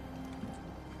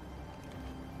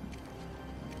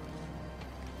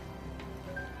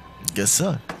 Guess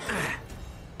so.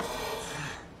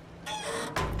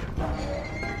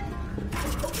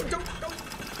 Don't.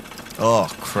 Oh,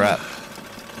 crap.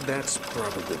 That's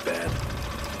probably bad.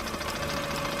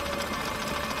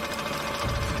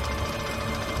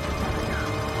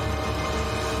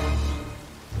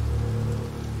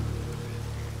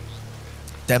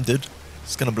 Damn, dude.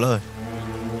 It's gonna blow.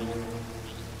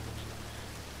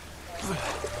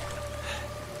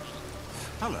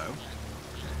 Hello.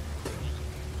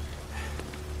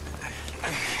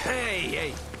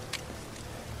 Hey!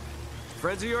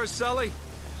 Friends of yours, Sully?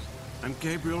 I'm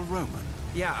Gabriel Roman.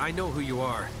 Yeah, I know who you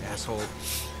are, asshole.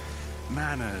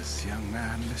 Manners, young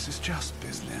man. This is just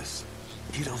business.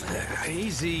 You don't have it.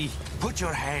 Easy. Put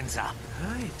your hands up.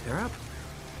 Hi, they're up.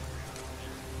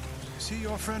 See,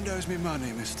 your friend owes me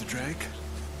money, Mr. Drake.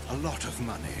 A lot of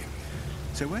money.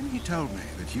 So when he told me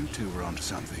that you two were onto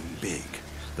something big,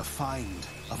 the find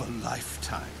of a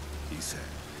lifetime, he said,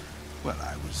 well,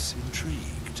 I was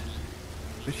intrigued.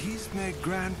 But he's made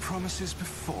grand promises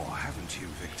before, haven't you,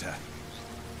 Victor?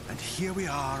 And here we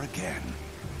are again.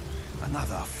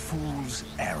 Another fool's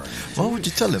errand. What would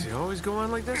you tell Does him? he always go on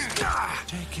like this?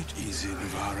 Take it easy,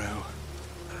 Navarro.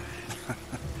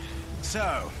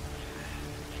 So,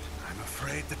 I'm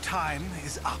afraid the time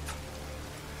is up.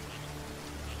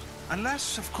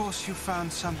 Unless, of course, you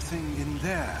found something in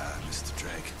there, Mr.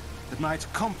 Drake, that might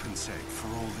compensate for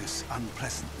all this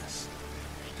unpleasantness.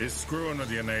 He's screwing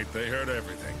with you, Nate. They heard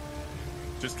everything.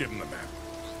 Just give him the map.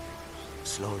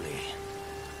 Slowly.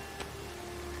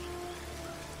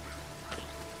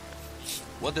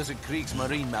 What does a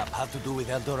Kriegsmarine map have to do with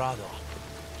El Dorado?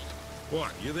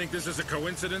 What, you think this is a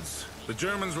coincidence? The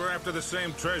Germans were after the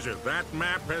same treasure. That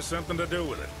map has something to do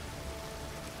with it.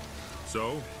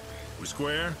 So, we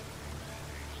square?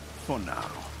 For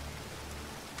now.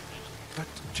 But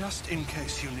just in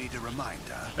case you need a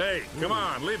reminder... Hey, come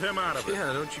on, leave him out of it.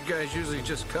 Yeah, don't you guys usually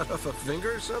just cut off a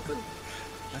finger or something?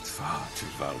 That's far too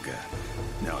vulgar.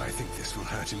 No, I think this will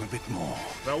hurt him a bit more.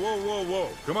 Now, whoa.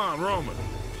 Come on, Roman.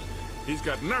 He's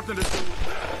got nothing to do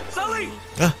with... Sully!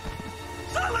 Ah.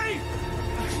 Sully!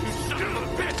 You son of a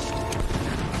bitch!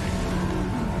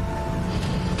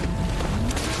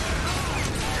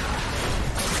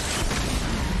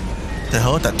 The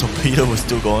hell? That torpedo was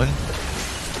still going?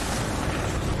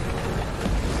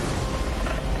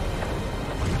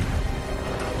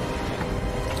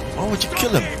 Why would you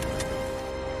kill him?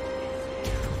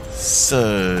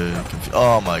 So confused.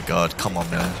 Oh my god, come on,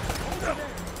 man.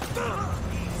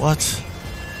 What?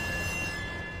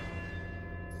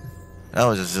 That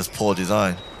was just poor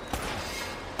design.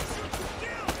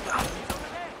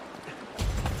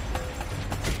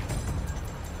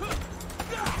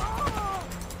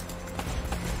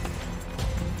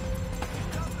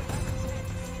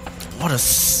 What a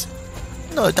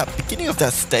no, that beginning of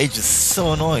that stage is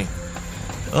so annoying.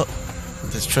 Oh,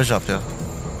 there's treasure up here.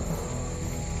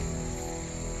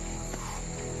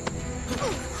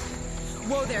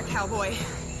 Whoa there, cowboy.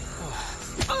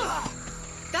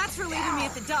 That's for leaving me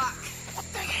at the dock. What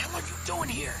the hell are you doing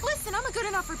here? Listen, I'm a good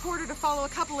enough reporter to follow a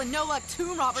couple of no-luck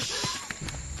tomb robbers.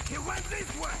 He went this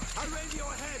way. I radio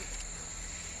ahead.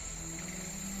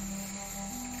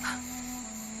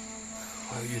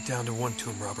 Well, you're down to one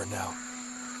tomb robber now.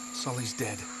 Sully's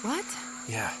dead. What?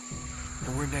 Yeah.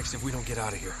 And we're next if we don't get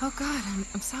out of here. Oh, God,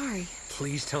 I'm sorry.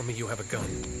 Please tell me you have a gun.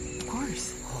 Of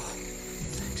course. Oh,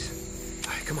 thanks.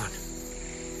 All right, come on.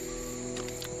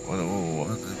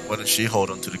 Why did she hold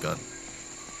onto the gun?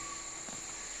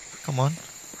 Come on.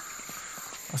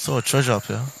 I saw a treasure up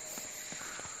here.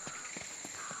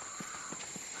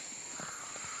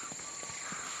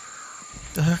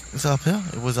 The heck? Is it up here?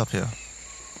 It was up here.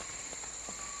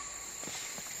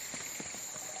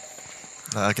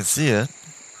 Now I can see it.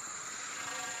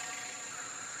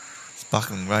 It's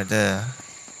buckling right there.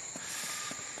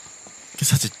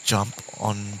 Guess I have to jump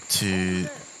onto...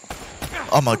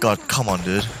 Oh my god, come on,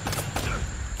 dude.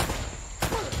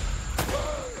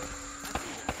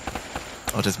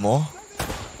 Oh, there's more?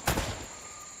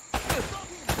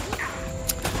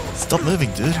 Stop moving,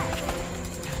 dude.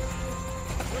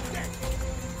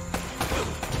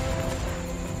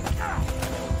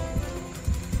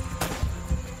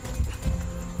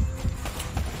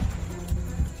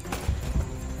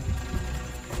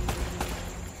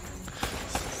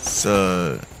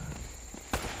 So...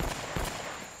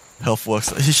 Health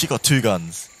works. She got 2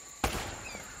 guns.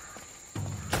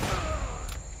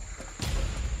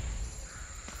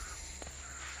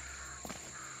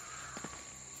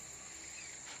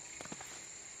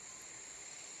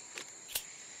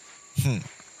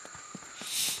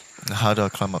 Now how do I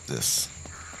climb up this?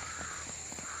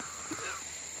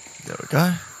 There we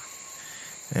go.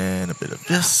 And a bit of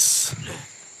this.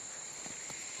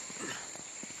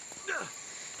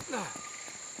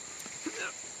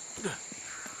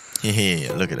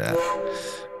 Yeah, look at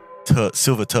that.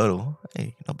 Silver turtle.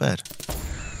 Hey, not bad.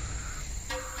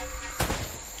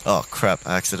 Oh crap,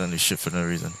 I accidentally shit for no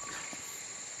reason.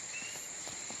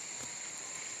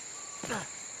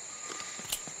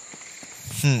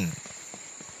 Hmm.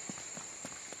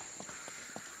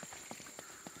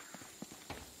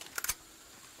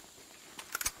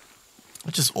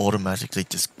 I just automatically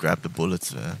just grab the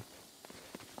bullets, man.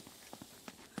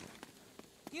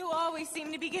 You always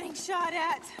seem to be getting shot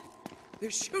at.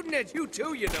 They're shooting at you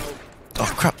too, you know.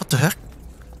 Oh crap, what the heck?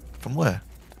 From where?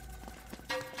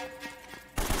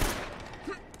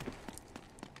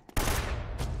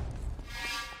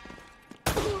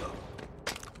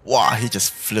 Wow, he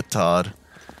just flipped hard.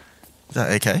 Is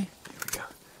that AK? There we go.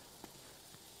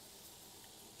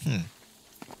 Hmm.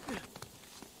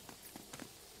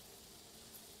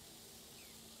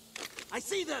 I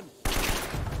see them.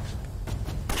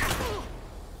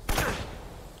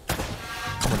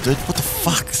 Come on, dude. What the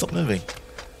fuck? Stop moving.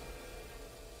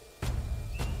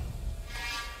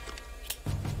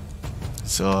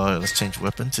 So let's change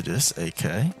weapon to this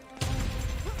AK.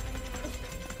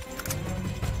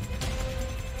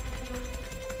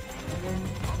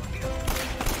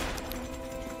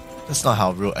 That's not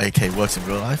how real AK works in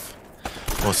real life.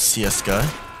 Or CSGO.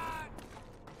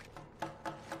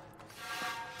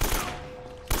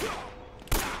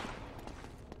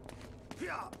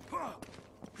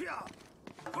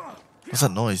 What's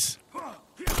that noise?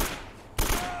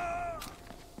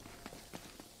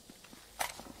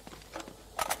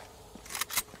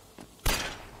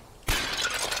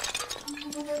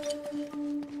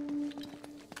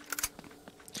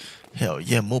 Hell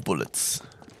yeah, more bullets.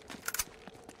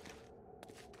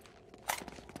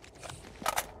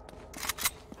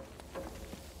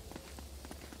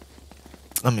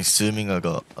 I'm assuming I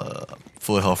got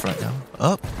full health right now.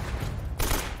 Up.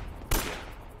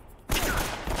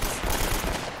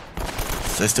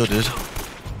 They still did.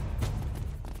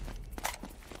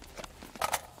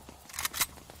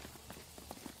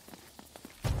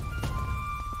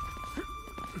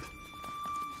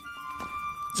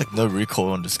 It's like no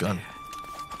recoil on this gun.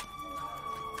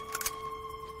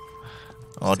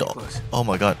 Oh, oh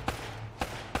my god.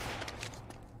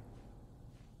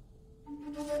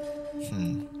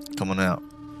 Come on out.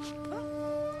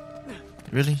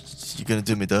 Really? You gonna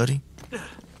do me dirty?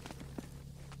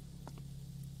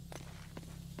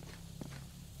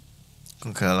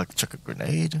 Okay, I like to chuck a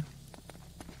grenade.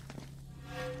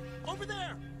 Over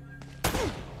there.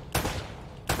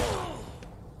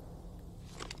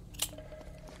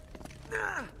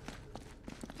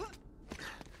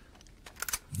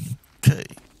 Okay.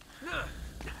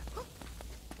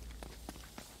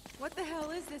 What the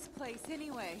hell is this place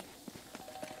anyway?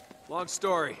 Long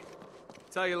story.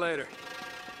 Tell you later.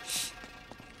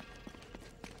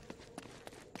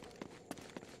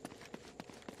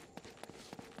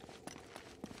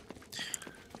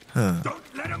 Huh.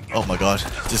 Oh my god,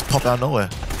 just pop out of nowhere.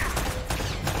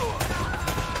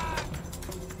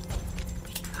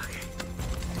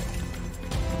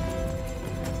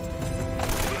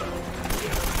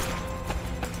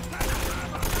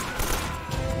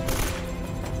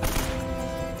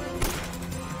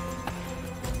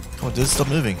 Come on, dude, stop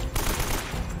moving.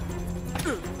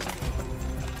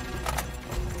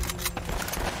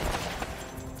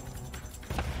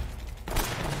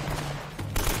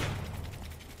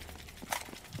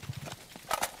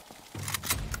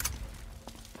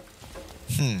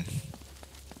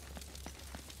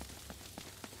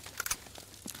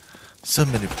 So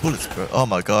many bullets, bro. Oh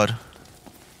my god.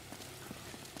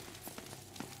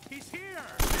 He's here.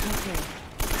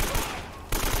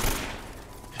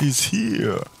 He's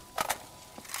here.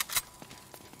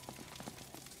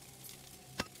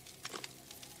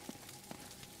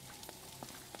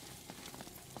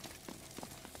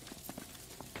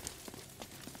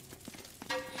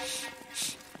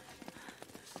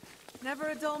 Never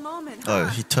a dull moment. Oh, Huh?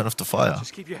 he turned off the fire.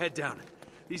 Just keep your head down.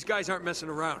 These guys aren't messing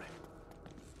around.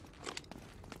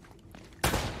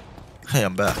 Hey,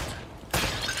 I'm back.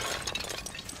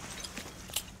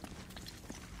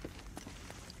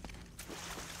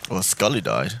 Well, Scully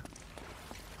died.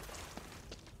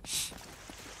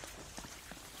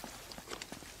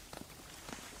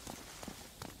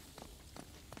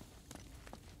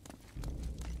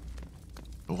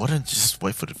 But why didn't you just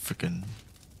wait for the freaking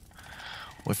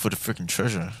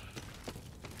treasure?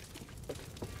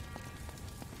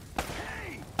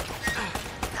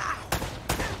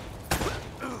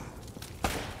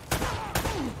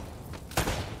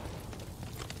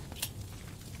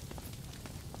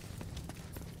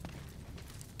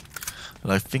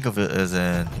 Like, think of it as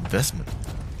an investment.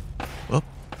 Whoop.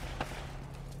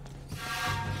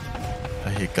 I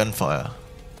hear gunfire.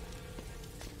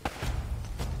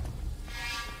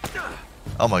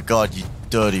 Oh my god, you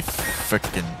dirty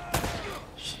frickin'.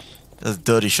 That's a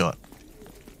dirty shot.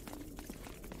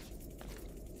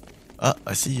 Ah,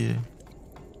 I see you.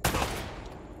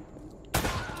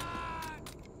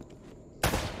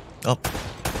 Up.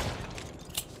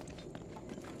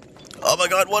 Oh my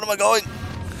god, what am I going?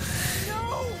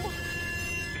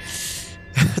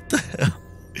 What the hell?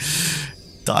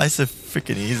 Die so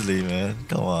freaking easily, man.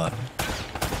 Come on.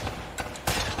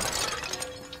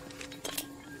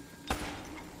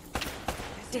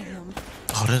 Damn.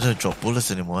 Oh, they don't drop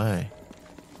bullets anymore, eh?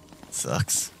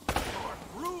 Sucks.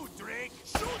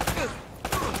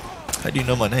 How do you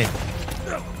know my name?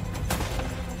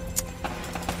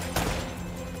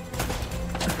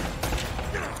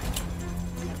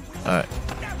 Alright.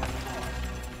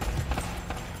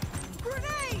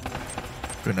 Grenade!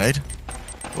 Grenade?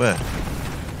 Where?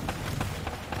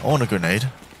 I want a grenade.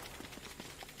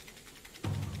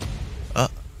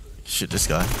 Shoot this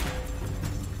guy.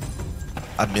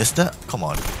 I missed that? Come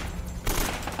on.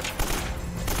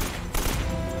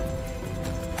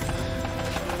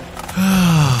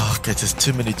 Okay, there's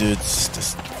too many dudes.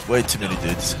 There's way too many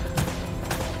dudes.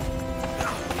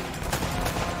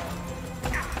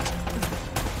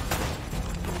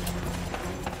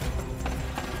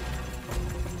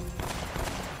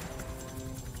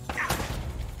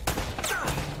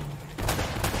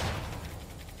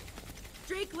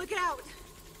 Drake, look out!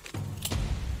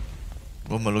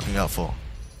 What am I looking out for?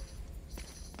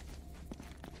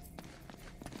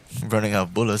 Running out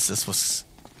of bullets, this was...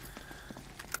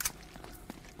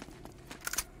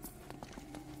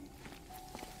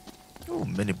 Oh,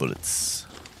 many bullets.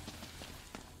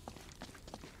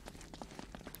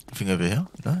 Anything over here?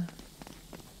 No?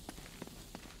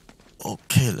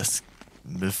 Okay, let's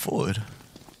move forward.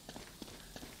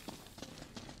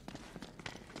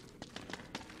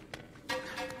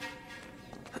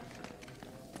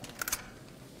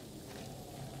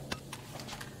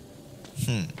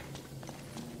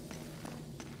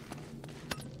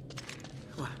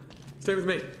 Stay with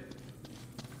me.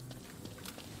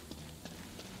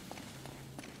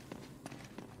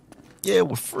 Yeah,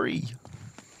 we're free.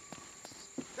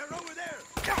 They're over there.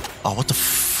 Oh, what the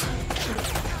f...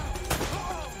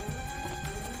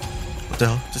 What the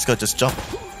hell? This guy just jumped.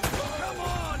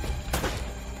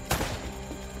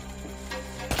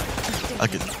 I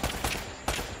can...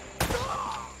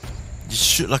 You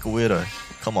shoot like a weirdo.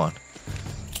 Come on.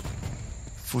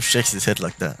 Fool shakes his head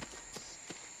like that.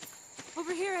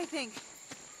 Over here, I think.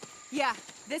 Yeah,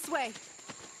 this way.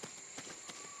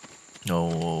 No,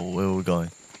 where are we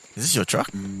going? Is this your truck?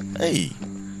 Hey!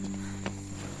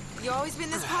 You always been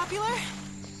this popular?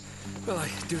 Well, I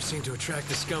do seem to attract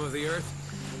the scum of the earth.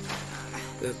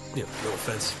 No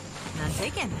offense. None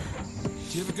taken.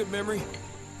 Do you have a good memory?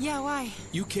 Yeah, why?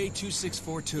 UK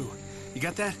 2642. You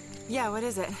got that? Yeah, what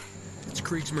is it? It's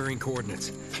Kriegsmarine coordinates.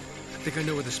 I think I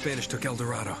know where the Spanish took El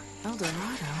Dorado. El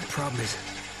Dorado? The problem is,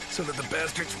 so that the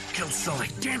bastards killed Sully.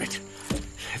 Damn it!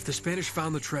 If the Spanish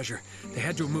found the treasure, they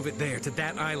had to move it there, to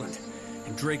that island.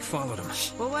 And Drake followed them.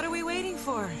 Well, what are we waiting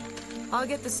for? I'll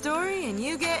get the story, and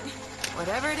you get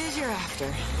whatever it is you're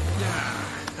after.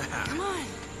 Come on.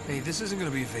 Hey, this isn't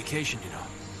gonna be a vacation, you know.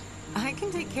 I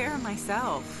can take care of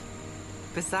myself.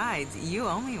 Besides, you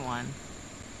owe me one.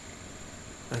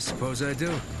 I suppose I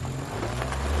do.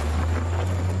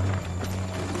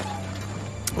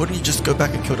 Why don't you just go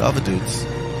back and kill the other dudes?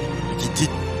 You did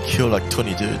kill like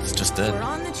 20 dudes just then. We're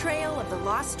on the trail of the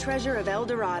lost treasure of El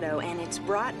Dorado, and it's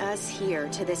brought us here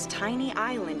to this tiny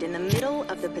island in the middle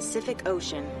of the Pacific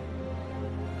Ocean.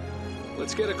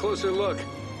 Let's get a closer look.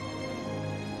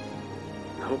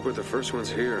 I hope we're the first ones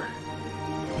here.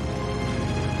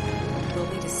 Will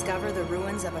we discover the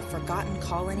ruins of a forgotten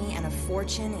colony and a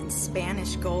fortune in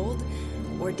Spanish gold?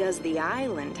 Or does the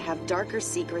island have darker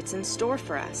secrets in store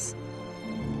for us?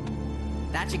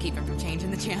 That should keep him from changing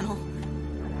the channel.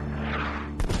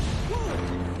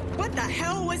 What the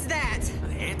hell was that?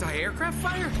 An anti-aircraft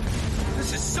fire?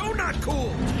 This is so not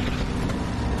cool!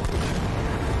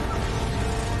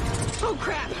 Oh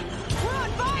crap! We're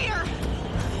on fire!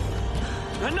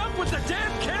 Enough with the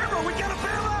damn camera! We gotta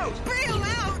bail out! Bail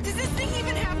out? Does this thing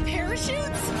even have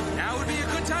parachutes? Now would be a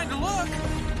good time to look.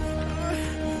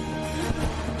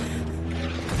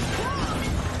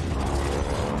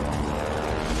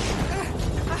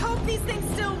 I hope these things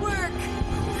still work.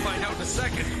 We'll find out in a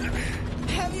second.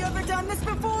 Have you ever done this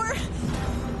before?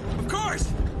 Of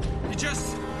course! You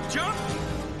just jump,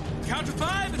 count to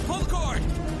 5, and pull the cord.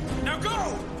 Now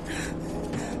go!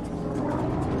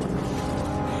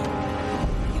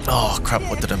 Oh crap,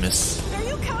 what did I miss? Are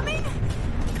you coming?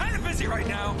 Kind of busy right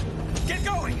now. Get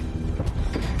going!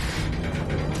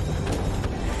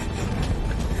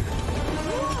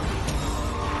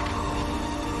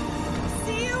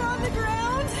 See you on the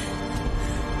ground?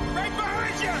 Right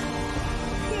behind you!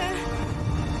 Yeah.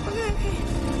 Okay.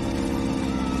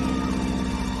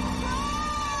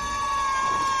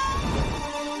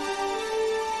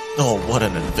 Oh, what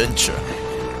an adventure.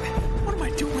 What am I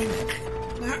doing?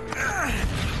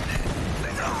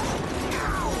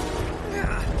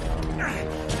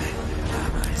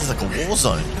 This is like a war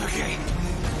zone. Okay,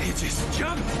 you just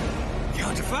jump,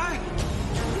 count to 5,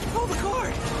 and pull the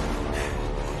cord.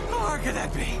 How hard could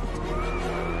that be?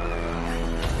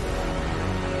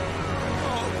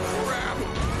 Oh, crap.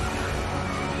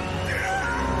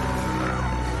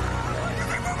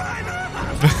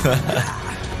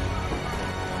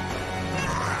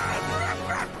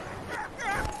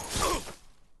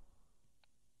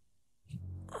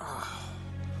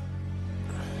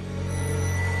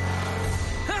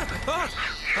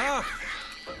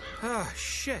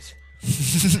 Shit.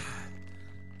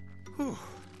 Whew.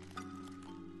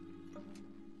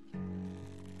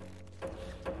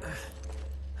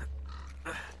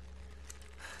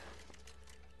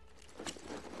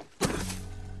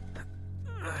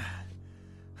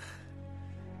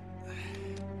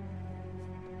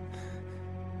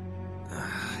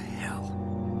 Hell.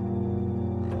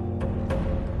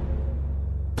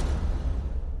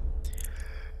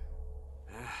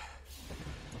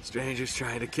 Strangers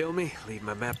trying to kill me, leave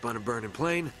my map on a burning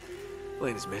plane.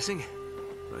 Plane is missing,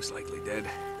 most likely dead.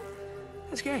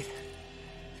 That's great.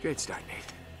 It's a great start,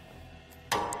 Nate.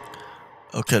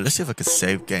 Okay, let's see if I can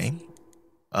save game.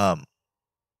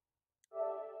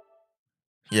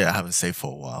 Yeah, I haven't saved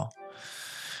for a while.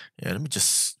 Yeah, let me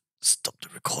just stop the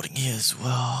recording here as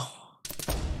well.